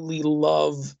absolutely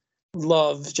love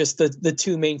just the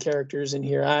two main characters in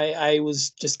here. I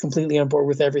was just completely on board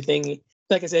with everything.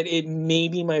 Like I said, it may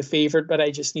be my favorite, but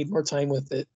I just need more time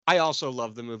with it. I also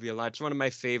love the movie a lot. It's one of my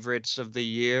favorites of the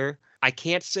year. I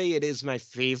can't say it is my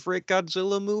favorite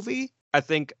Godzilla movie. I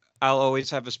think I'll always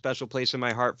have a special place in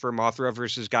my heart for Mothra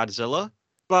versus Godzilla.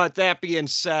 But that being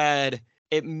said,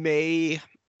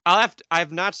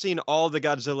 I've not seen all the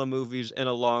Godzilla movies in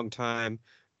a long time,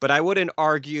 but I wouldn't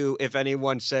argue if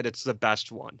anyone said it's the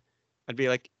best one. I'd be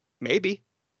like, maybe.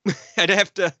 I'd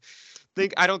have to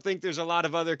think. I don't think there's a lot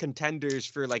of other contenders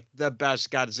for like the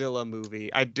best Godzilla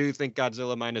movie. I do think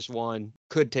Godzilla -1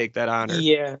 could take that honor.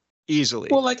 Yeah, easily.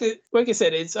 Well, like I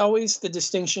said, it's always the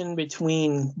distinction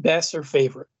between best or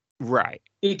favorite. Right.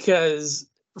 Because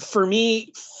for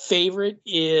me, favorite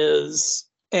is,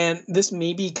 and this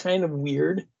may be kind of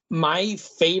weird, my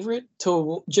favorite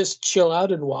to just chill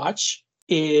out and watch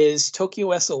is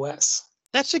Tokyo SOS.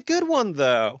 That's a good one,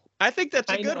 though. I think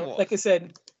that's a good know, one. Like I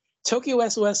said, Tokyo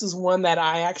SOS is one that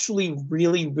I actually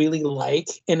really, really like,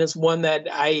 and it's one that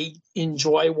I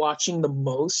enjoy watching the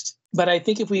most. But I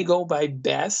think if we go by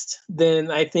best,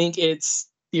 then I think it's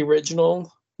the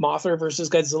original Mothra versus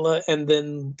Godzilla and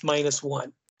then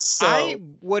 -1. So I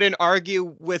wouldn't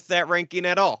argue with that ranking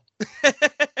at all.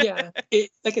 yeah,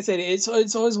 like I said, it's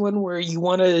always one where you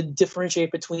want to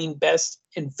differentiate between best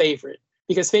and favorite,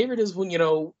 because favorite is when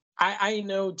I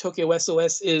know Tokyo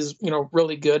SOS is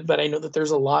really good, but I know that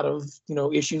there's a lot of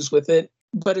issues with it.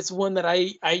 But it's one that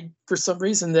I for some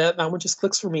reason that one just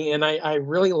clicks for me, and I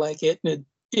really like it, and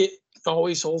it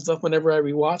always holds up whenever I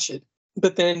rewatch it.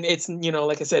 But then it's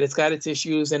like I said, it's got its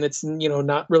issues, and it's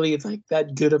not really like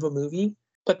that good of a movie.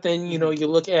 But then you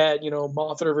look at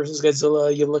Mothra versus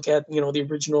Godzilla, you look at the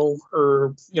original,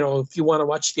 or if you want to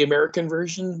watch the American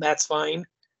version, that's fine.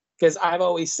 Because I've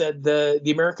always said the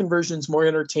American version is more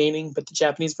entertaining, but the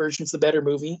Japanese version is the better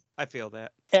movie. I feel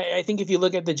that. I think if you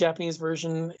look at the Japanese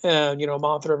version,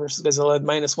 Mothra versus Godzilla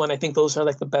 -1, I think those are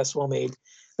like the best well made.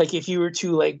 Like if you were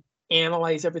to like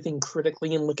analyze everything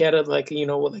critically and look at it like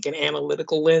like an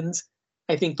analytical lens,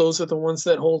 I think those are the ones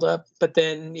that hold up. But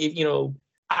then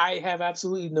I have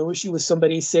absolutely no issue with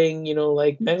somebody saying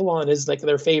like Megalon is like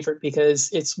their favorite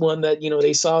because it's one that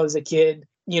they saw as a kid.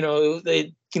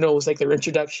 It was like their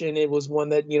introduction. It was one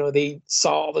that they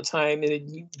saw all the time,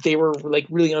 and they were like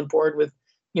really on board with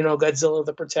Godzilla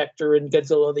the Protector and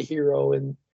Godzilla the Hero,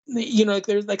 and like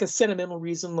there's like a sentimental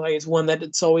reason why it's one that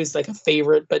it's always like a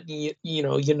favorite, but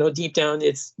deep down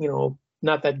it's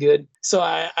not that good. So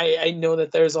I know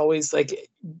that there's always like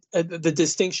the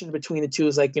distinction between the two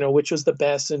is like which was the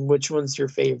best and which one's your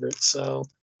favorite. So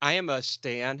I am a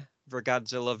stan for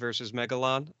Godzilla versus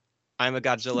Megalon. I'm a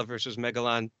Godzilla versus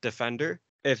Megalon defender.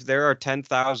 If there are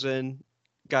 10,000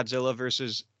 Godzilla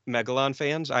versus Megalon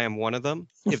fans, I am one of them.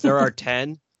 If there are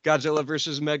 10 Godzilla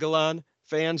versus Megalon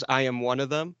fans, I am one of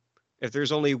them. If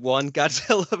there's only one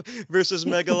Godzilla versus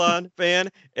Megalon fan,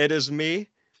 it is me.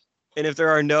 And if there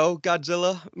are no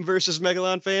Godzilla versus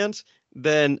Megalon fans,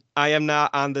 then I am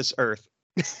not on this earth.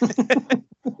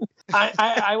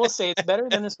 I will say it's better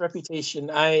than its reputation.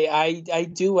 I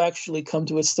do actually come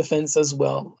to its defense as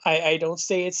well. I don't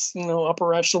say it's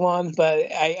upper echelon,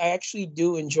 but I actually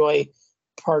do enjoy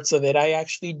parts of it. I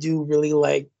actually do really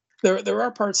like there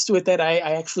are parts to it that I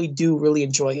actually do really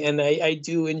enjoy, and I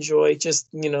do enjoy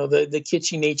just the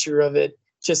kitschy nature of it,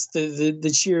 just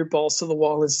the sheer balls to the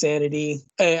wall insanity.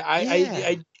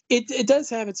 It does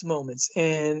have its moments,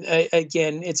 and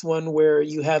again, it's one where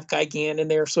you have Gigan in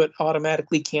there, so it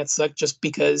automatically can't suck just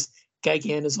because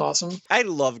Gigan is awesome. I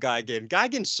love Gigan.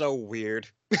 Gigan's so weird.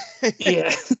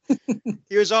 Yeah.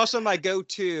 He was also my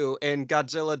go-to in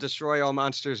Godzilla Destroy All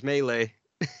Monsters Melee.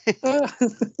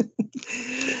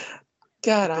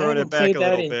 God, I haven't played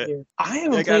that in here. I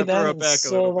haven't played that in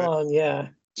so long. Yeah.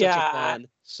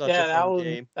 Such a fun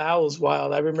game. That was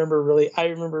wild. I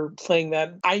remember playing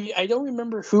that. I don't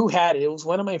remember who had it. It was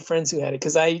one of my friends who had it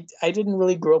because I didn't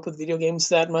really grow up with video games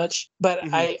that much. But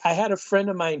I had a friend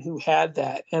of mine who had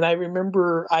that, and I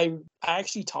remember I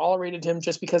actually tolerated him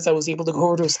just because I was able to go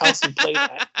over to his house and play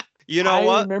that. You know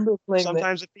what? I remember playing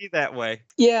Sometimes it be that way.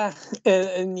 Yeah,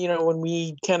 and when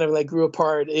we kind of like grew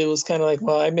apart, it was kind of like,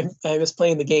 well, I miss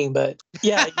playing the game, but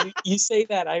yeah, you say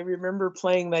that. I remember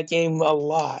playing that game a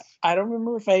lot. I don't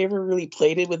remember if I ever really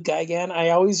played it with Gigan.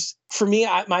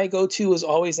 My go-to was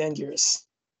always Anguirus.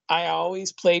 I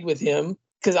always played with him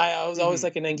because I was always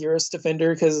like an Anguirus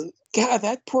defender because God,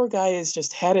 that poor guy has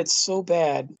just had it so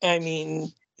bad. I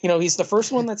mean, he's the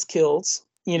first one that's killed.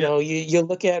 You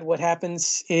look at what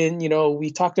happens in, we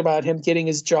talked about him getting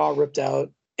his jaw ripped out.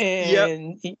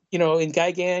 And, in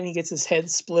Gigan, he gets his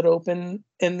head split open.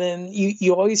 And then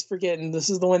you always forget, and this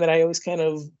is the one that I always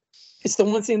it's the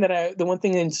one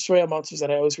thing in Destroy All Monsters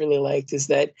that I always really liked is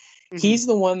that he's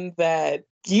the one that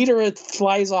Ghidorah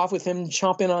flies off with him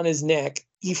chomping on his neck.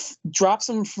 He drops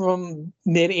him from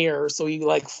midair, so he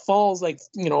falls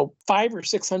 500 or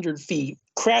 600 feet,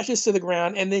 crashes to the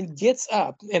ground, and then gets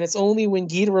up. And it's only when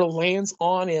Ghidorah lands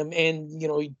on him and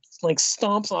he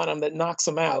stomps on him that knocks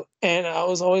him out. And I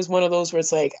was always one of those where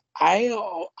it's like I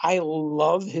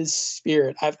love his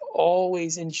spirit. I've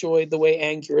always enjoyed the way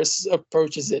Anguirus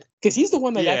approaches it because he's the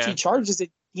one that actually charges it.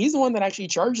 He's the one that actually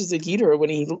charges the Ghidorah when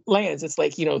he lands. It's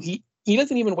like he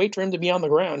doesn't even wait for him to be on the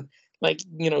ground.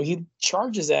 He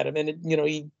charges at him and,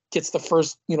 he gets the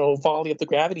first, volley of the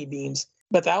gravity beams.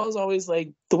 But that was always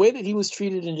the way that he was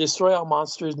treated in Destroy All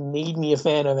Monsters made me a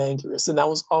fan of Anguirus. And that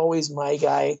was always my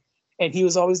guy. And he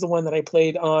was always the one that I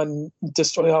played on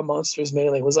Destroy All Monsters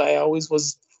Melee. I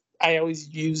always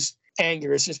used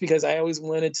Anguirus just because I always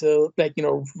wanted to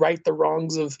right the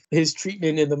wrongs of his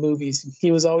treatment in the movies. He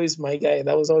was always my guy.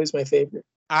 That was always my favorite.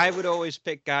 I would always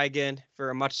pick Gigan for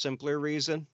a much simpler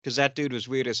reason, because that dude was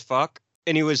weird as fuck.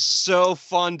 And he was so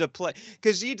fun to play,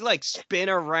 because he'd spin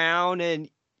around and,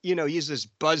 use this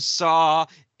buzzsaw,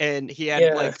 and he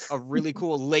had a really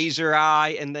cool laser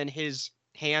eye, and then his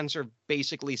hands are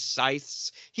basically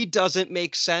scythes. He doesn't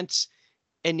make sense,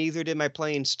 and neither did my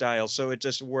playing style, so it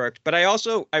just worked. But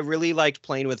I really liked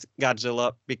playing with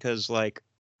Godzilla because,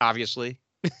 obviously.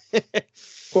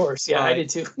 Of course, yeah, I did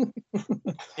too.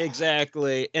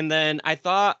 Exactly. And then I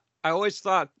always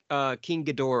thought King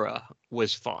Ghidorah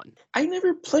was fun. I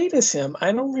never played as him.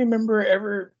 I don't remember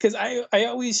ever, because I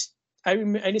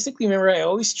distinctly remember I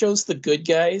always chose the good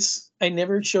guys. I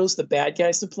never chose the bad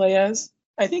guys to play as.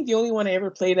 I think the only one I ever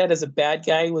played at as a bad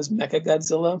guy was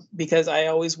Mechagodzilla, because I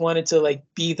always wanted to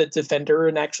be the defender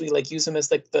and actually use him as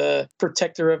the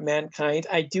protector of mankind.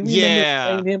 I do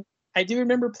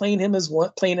remember playing him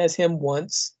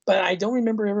once, but I don't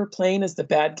remember ever playing as the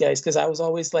bad guys because I was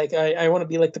always I want to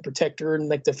be the protector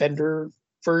and defender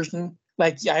version.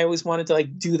 I always wanted to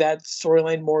do that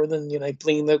storyline more than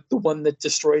playing the one that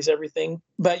destroys everything.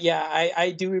 But yeah, I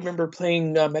do remember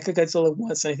playing Mechagodzilla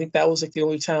once, and I think that was the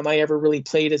only time I ever really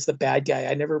played as the bad guy.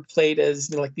 I never played as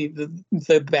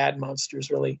the bad monsters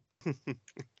really.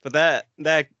 But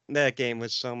that game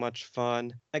was so much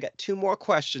fun. I got two more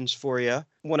questions for you,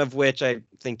 one of which I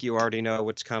think you already know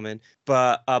what's coming.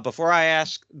 But before I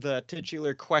ask the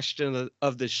titular question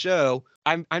of the show,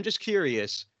 I'm just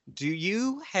curious. Do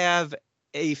you have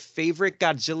a favorite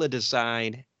Godzilla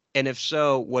design? And if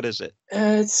so, what is it?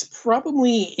 It's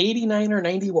probably 89 or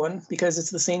 91 because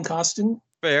it's the same costume.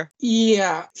 Fair.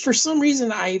 Yeah. For some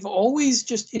reason, I've always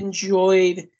just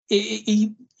enjoyed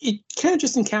it. It kind of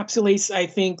just encapsulates, I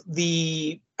think,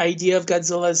 the idea of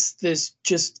Godzilla as this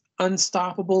just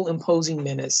unstoppable, imposing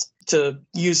menace. To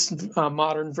use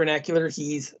modern vernacular,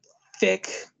 he's thick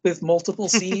with multiple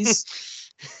C's.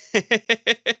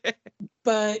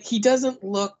 But he doesn't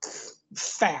look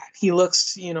fat. He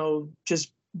looks,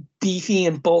 just beefy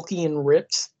and bulky and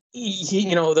ripped.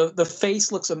 The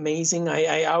face looks amazing.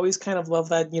 I always kind of love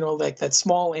that, like that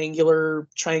small angular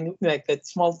triangle, like that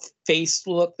small face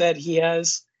look that he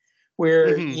has,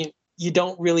 where you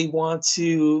don't really want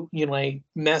to, like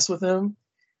mess with him.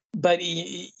 But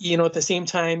at the same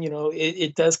time,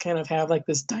 it does kind of have like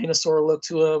this dinosaur look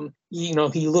to him.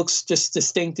 He looks just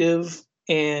distinctive,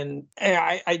 and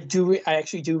I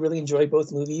actually do really enjoy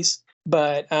both movies.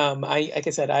 But like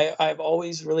I said, I've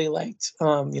always really liked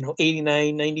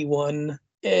 89, 91.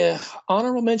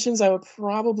 Honorable mentions, I would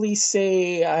probably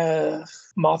say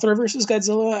Mothra versus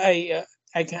Godzilla.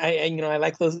 I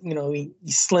like those.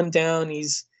 He's slimmed down.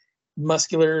 He's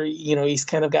muscular. He's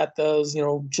kind of got those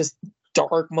just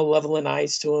dark, malevolent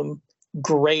eyes to him.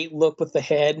 Great look with the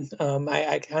head.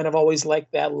 I kind of always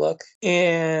liked that look.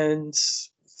 And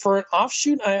for an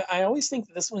offshoot, I always think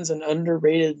that this one's an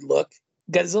underrated look.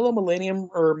 Godzilla Millennium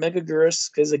or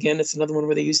Megaguirus, because again, it's another one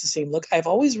where they use the same look. I've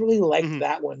always really liked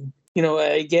that one.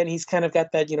 Again, he's kind of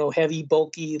got that, heavy,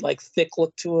 bulky, like thick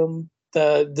look to him.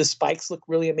 The spikes look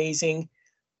really amazing.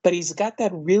 But he's got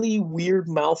that really weird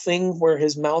mouth thing where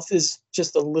his mouth is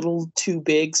just a little too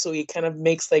big, so he kind of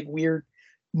makes like weird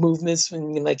movements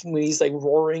when he's like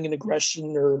roaring in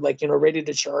aggression or like ready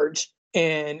to charge.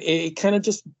 And it kind of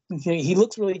just he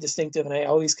looks really distinctive, and I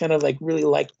always kind of like really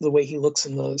like the way he looks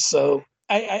in those. So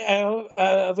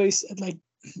I've always like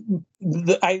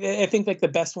I think like the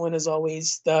best one is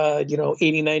always the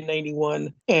 89,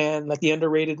 91, and like the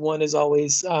underrated one is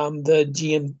always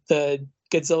the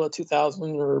Godzilla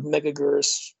 2000 or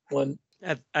Megaguirus one.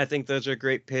 I think those are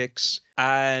great picks,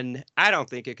 and I don't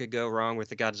think it could go wrong with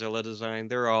the Godzilla design.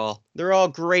 They're all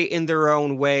great in their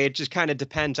own way. It just kind of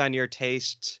depends on your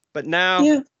tastes. But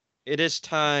now it is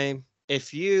time.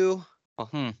 If you,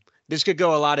 this could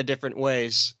go a lot of different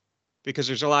ways because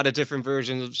there's a lot of different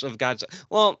versions of Godzilla.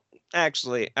 Well,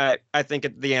 actually, I think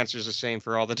the answer is the same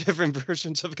for all the different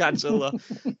versions of Godzilla.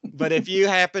 But if you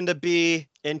happen to be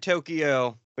in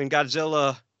Tokyo when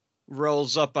Godzilla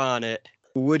rolls up on it,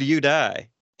 would you die?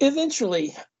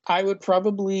 Eventually, I would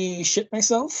probably shit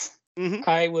myself.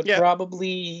 I would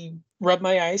probably rub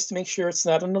my eyes to make sure it's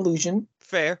not an illusion.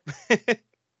 Fair.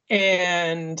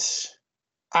 And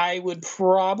I would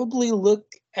probably look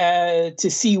to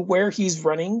see where he's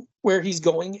running, where he's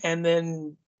going, and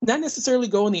then not necessarily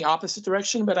go in the opposite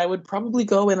direction, but I would probably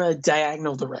go in a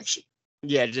diagonal direction.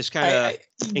 Yeah, just kind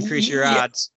of increase your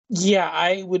odds. Yeah,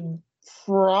 I would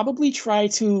probably try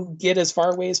to get as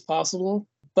far away as possible.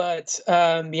 But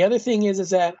the other thing is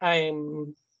that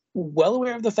I'm well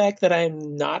aware of the fact that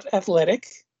I'm not athletic.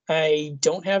 I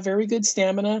don't have very good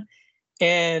stamina.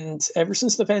 And ever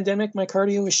since the pandemic, my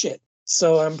cardio is shit.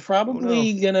 So I'm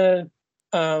probably gonna.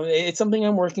 It's something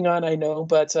I'm working on, I know,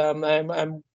 but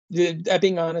I'm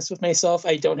being honest with myself.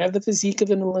 I don't have the physique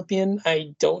of an Olympian.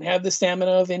 I don't have the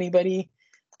stamina of anybody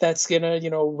that's gonna,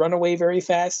 run away very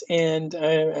fast, and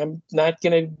I'm not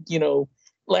gonna,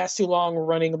 last too long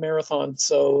running a marathon.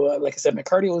 So, like I said, my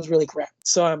cardio is really crap.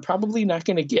 So I'm probably not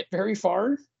gonna get very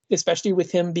far, especially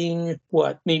with him being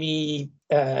maybe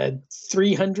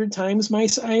 300 times my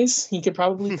size. He could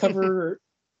probably cover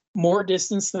more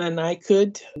distance than I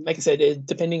could. Like I said,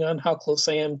 depending on how close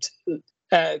I am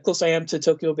to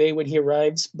Tokyo Bay when he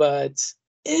arrives. But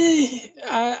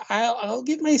I'll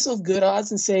give myself good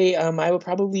odds and say I would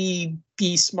probably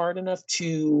be smart enough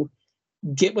to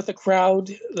get with a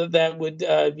crowd that would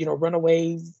run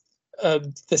away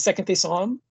the second they saw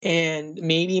him, and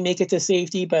maybe make it to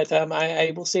safety. But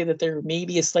I will say that there may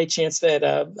be a slight chance that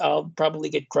I'll probably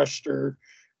get crushed or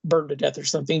burned to death or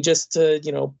something, just to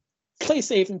play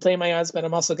safe and play my odds. But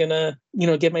I'm also gonna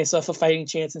give myself a fighting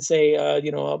chance and say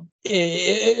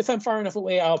if I'm far enough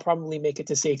away, I'll probably make it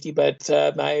to safety. But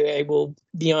I will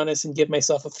be honest and give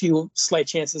myself a few slight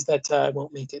chances that I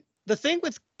won't make it. The thing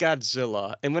with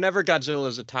Godzilla, and whenever Godzilla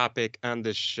is a topic on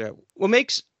this show, what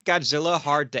makes Godzilla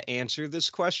hard to answer this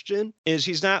question is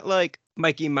he's not like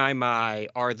Mikey My My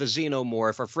or the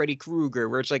Xenomorph or Freddy Krueger,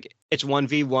 where it's like it's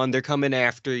 1v1, they're coming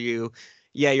after you.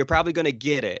 Yeah, you're probably going to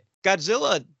get it.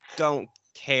 Godzilla don't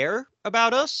care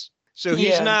about us. So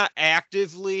he's not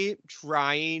actively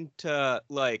trying to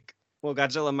Godzilla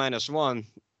 -1.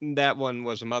 That one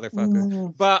was a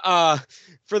motherfucker. But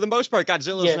for the most part,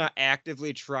 Godzilla's not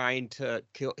actively trying to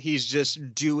kill. He's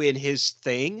just doing his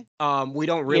thing. We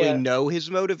don't really know his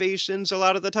motivations a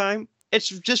lot of the time. It's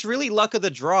just really luck of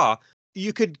the draw.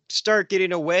 You could start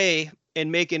getting away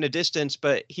and making a distance,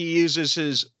 but he uses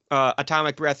his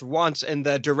atomic breath once in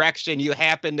the direction you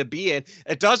happen to be in.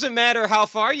 It doesn't matter how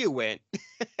far you went.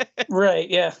 Right,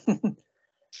 yeah.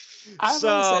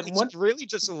 So it's really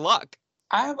just luck.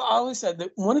 I've always said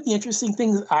that one of the interesting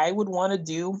things I would want to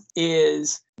do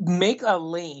is make a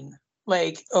lane.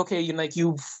 Like, okay, you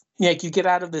get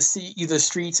out of the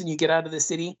streets and you get out of the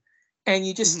city, and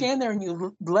you just stand there and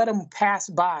you let him pass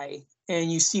by,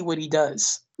 and you see what he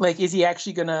does. Like, is he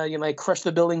actually gonna crush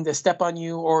the building to step on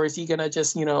you, or is he gonna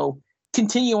just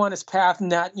continue on his path,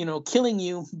 not killing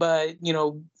you, but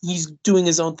he's doing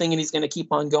his own thing and he's gonna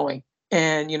keep on going.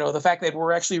 And the fact that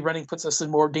we're actually running puts us in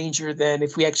more danger than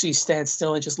if we actually stand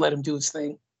still and just let him do his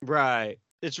thing. Right.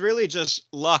 It's really just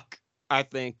luck, I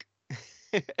think.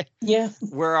 Yeah.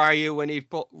 Where are you when he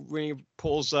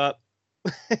pulls up?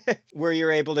 Where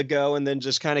you're able to go, and then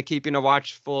just kind of keeping a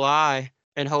watchful eye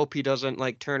and hope he doesn't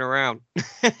turn around.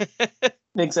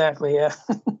 Exactly. Yeah.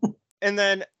 And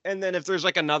then if there's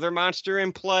another monster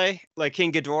in play, like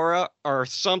King Ghidorah or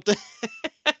something,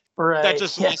 right, that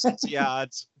just lessens the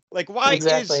odds. Why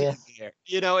exactly, is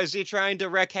he there? Is he trying to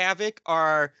wreak havoc,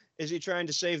 or is he trying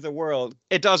to save the world?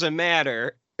 It doesn't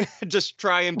matter. Just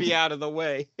try and be out of the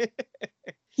way.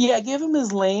 Yeah, give him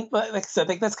his lane. But like I said, I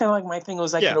think that's kind of like my thing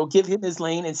was give him his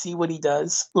lane and see what he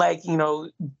does.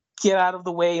 Get out of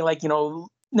the way.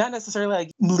 Not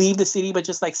necessarily leave the city, but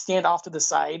just stand off to the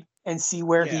side and see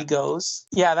where he goes.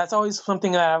 Yeah, that's always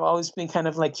something that I've always been kind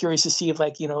of curious to see if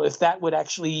that would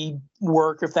actually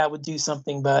work, if that would do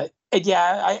something. But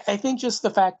I think just the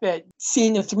fact that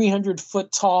seeing a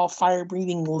 300-foot tall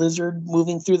fire-breathing lizard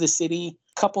moving through the city,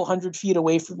 a couple 100 feet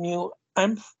away from you,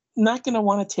 I'm not going to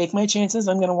want to take my chances.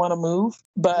 I'm going to want to move.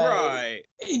 But right.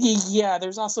 Yeah,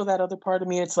 there's also that other part of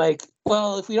me. It's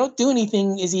well, if we don't do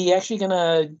anything, is he actually going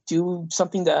to do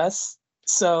something to us?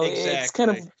 So exactly. It's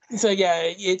kind of,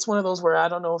 it's one of those where I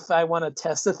don't know if I want to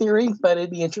test the theory, but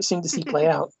it'd be interesting to see play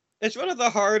out. It's one of the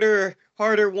harder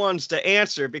ones to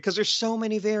answer because there's so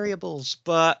many variables,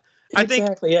 but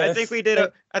exactly, I think we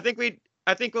did I think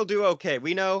we'll do okay.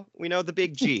 We know the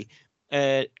big G.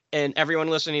 And everyone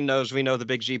listening knows we know the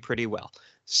big G pretty well.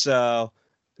 So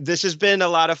this has been a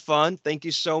lot of fun. Thank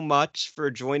you so much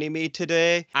for joining me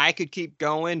today. I could keep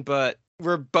going, but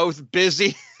we're both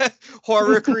busy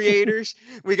horror creators.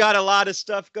 We got a lot of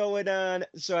stuff going on,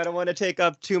 so I don't want to take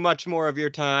up too much more of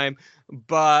your time.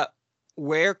 But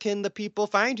where can the people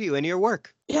find you and your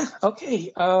work? Yeah,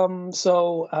 okay.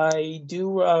 So I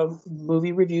do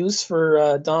movie reviews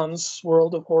for Don's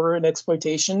World of Horror and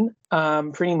Exploitation.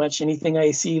 Pretty much anything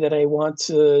I see that I want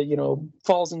to,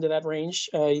 falls into that range.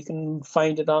 You can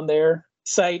find it on there.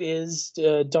 Site is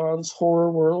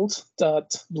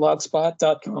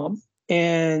donshorrorworld.blogspot.com.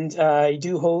 And I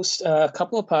do host a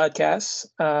couple of podcasts.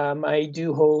 I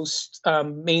do host,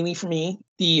 mainly for me,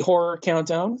 the Horror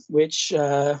Countdown, which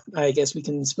I guess we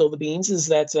can spill the beans, is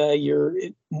that you're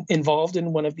involved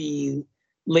in one of the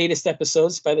latest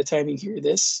episodes by the time you hear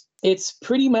this. It's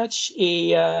pretty much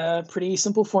a pretty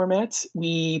simple format.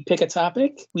 We pick a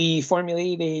topic, we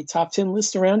formulate a top 10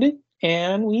 list around it,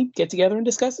 and we get together and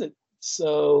discuss it.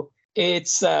 So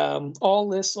it's all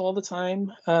lists all the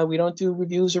time. We don't do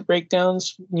reviews or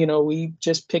breakdowns. We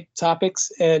just pick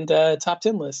topics and top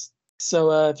 10 lists.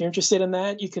 So if you're interested in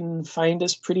that, you can find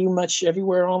us pretty much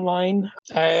everywhere online.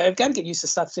 I've got to get used to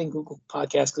stop saying Google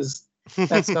Podcasts because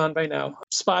that's gone by now.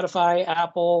 Spotify,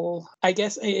 Apple. I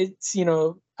guess it's,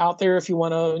 out there if you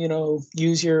want to,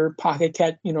 use your Pocket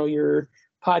Cat, your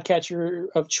podcatcher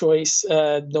of choice.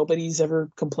 Nobody's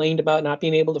ever complained about not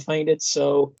being able to find it.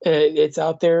 So it's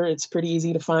out there. It's pretty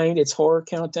easy to find. It's Horror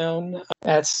Countdown.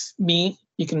 That's me.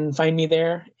 You can find me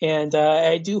there. And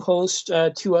I do host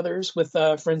two others with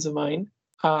friends of mine.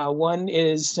 One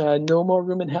is No More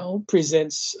Room in Hell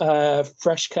presents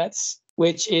Fresh Cuts,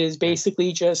 which is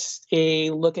basically just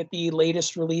a look at the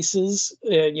latest releases,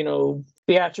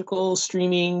 theatrical,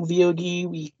 streaming, VOD.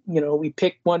 We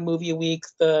pick one movie a week,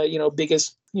 the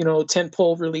biggest,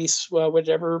 tentpole release,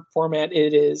 whatever format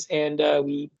it is, and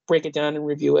we break it down and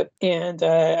review it. And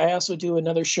I also do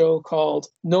another show called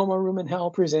No More Room in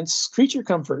Hell presents Creature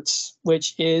Comforts,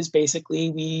 which is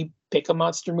basically we pick a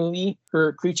monster movie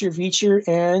or creature feature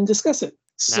and discuss it.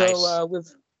 Nice. So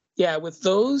with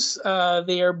those,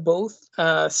 they are both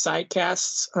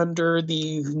sidecasts under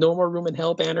the No More Room in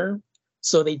Hell banner.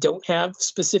 So they don't have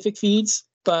specific feeds.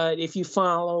 But if you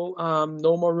follow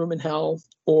No More Room in Hell,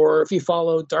 or if you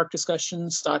follow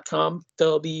darkdiscussions.com,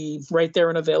 they'll be right there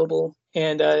and available.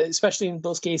 And especially in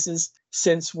those cases,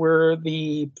 since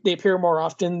they appear more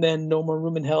often than No More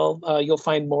Room in Hell, you'll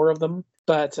find more of them.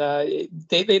 But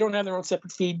they don't have their own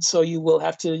separate feed, so you will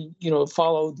have to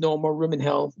follow No More Room in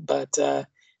Hell. But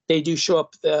they do show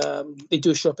up. They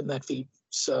do show up in that feed.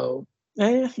 So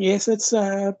yes, it's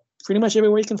pretty much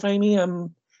everywhere you can find me.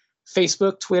 I'm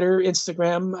Facebook, Twitter,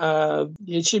 Instagram.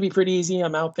 It should be pretty easy.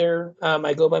 I'm out there.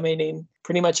 I go by my name.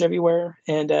 pretty much everywhere.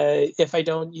 And if I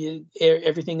don't,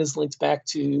 everything is linked back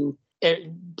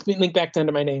down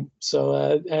to my name.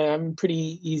 So I'm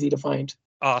pretty easy to find.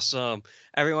 Awesome.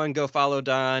 Everyone go follow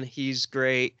Don. He's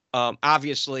great.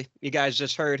 Obviously, you guys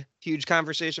just heard huge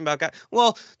conversation about God.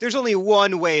 Well, there's only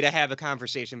one way to have a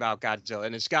conversation about Godzilla,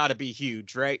 and it's got to be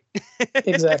huge, right?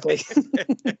 Exactly.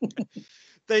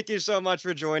 Thank you so much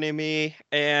for joining me.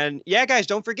 And yeah, guys,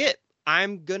 don't forget,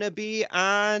 I'm going to be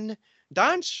on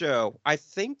Don's show. I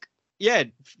think, yeah,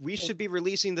 we should be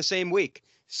releasing the same week.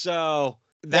 So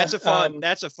that's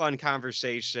a fun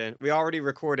conversation. We already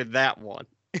recorded that one.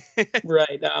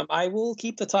 Right. I will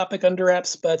keep the topic under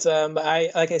wraps, but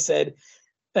like I said,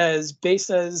 as based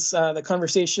as the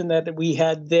conversation that we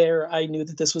had there, I knew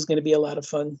that this was going to be a lot of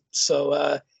fun.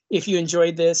 So if you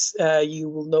enjoyed this, you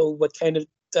will know what kind of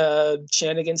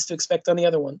shenanigans to expect on the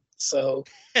other one. So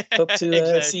hope to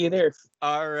Exactly. see you there.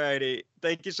 All righty.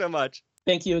 Thank you so much.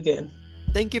 Thank you again.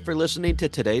 Thank you for listening to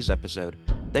today's episode.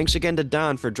 Thanks again to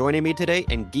Don for joining me today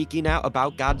and geeking out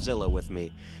about Godzilla with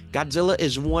me. Godzilla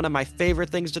is one of my favorite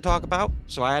things to talk about,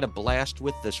 so I had a blast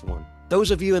with this one. Those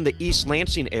of you in the East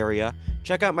Lansing area,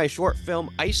 check out my short film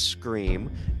Ice Scream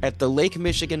at the Lake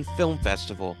Michigan Film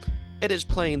Festival. It is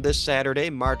playing this Saturday,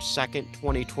 March 2nd,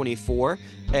 2024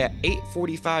 at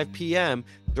 8:45 p.m.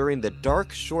 during the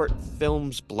Dark Short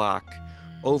Films block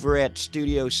over at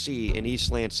Studio C in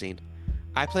East Lansing.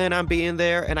 I plan on being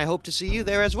there, and I hope to see you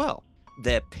there as well.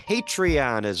 The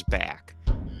Patreon is back.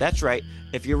 That's right.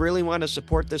 If you really want to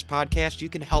support this podcast, you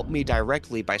can help me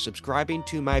directly by subscribing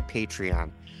to my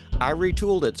Patreon. I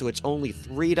retooled it so it's only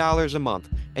 $3 a month,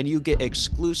 and you get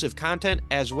exclusive content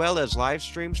as well as live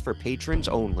streams for patrons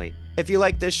only. If you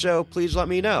like this show, please let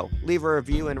me know. Leave a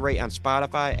review and rate on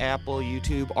Spotify, Apple,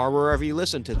 YouTube, or wherever you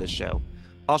listen to this show.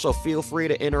 Also, feel free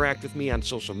to interact with me on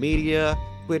social media,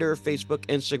 Twitter, Facebook,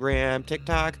 Instagram,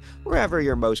 TikTok, wherever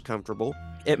you're most comfortable.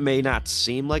 It may not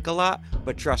seem like a lot,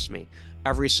 but trust me,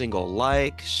 every single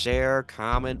like, share,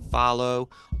 comment, follow,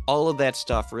 all of that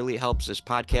stuff really helps this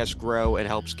podcast grow and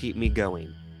helps keep me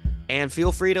going. And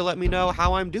feel free to let me know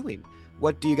how I'm doing.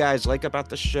 What do you guys like about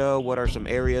the show? What are some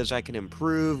areas I can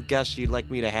improve? Guests you'd like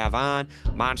me to have on?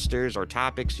 Monsters or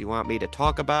topics you want me to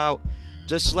talk about?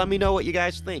 Just let me know what you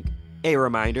guys think. A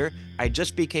reminder, I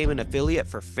just became an affiliate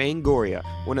for Fangoria,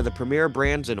 one of the premier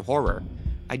brands in horror.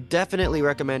 I definitely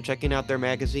recommend checking out their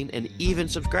magazine and even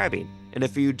subscribing. And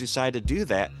if you decide to do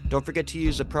that, don't forget to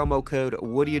use the promo code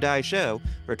WoodYouDieShow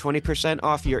for 20%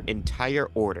 off your entire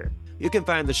order. You can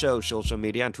find the show's social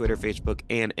media on Twitter, Facebook,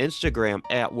 and Instagram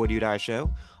at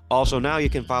WoodYouDieShow. Also now you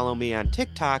can follow me on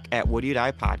TikTok at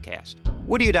WoodYouDie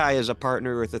Would You Die is a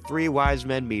partner with the Three Wise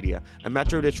Men Media, a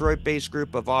Metro Detroit-based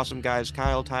group of awesome guys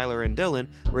Kyle, Tyler, and Dylan,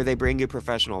 where they bring you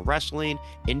professional wrestling,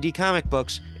 indie comic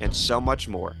books, and so much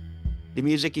more. The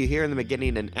music you hear in the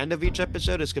beginning and end of each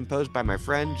episode is composed by my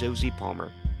friend Josie Palmer.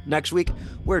 Next week,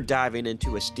 we're diving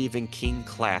into a Stephen King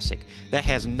classic that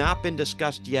has not been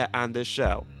discussed yet on this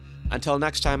show. Until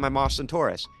next time, I'm Austin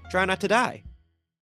Torres. Try not to die.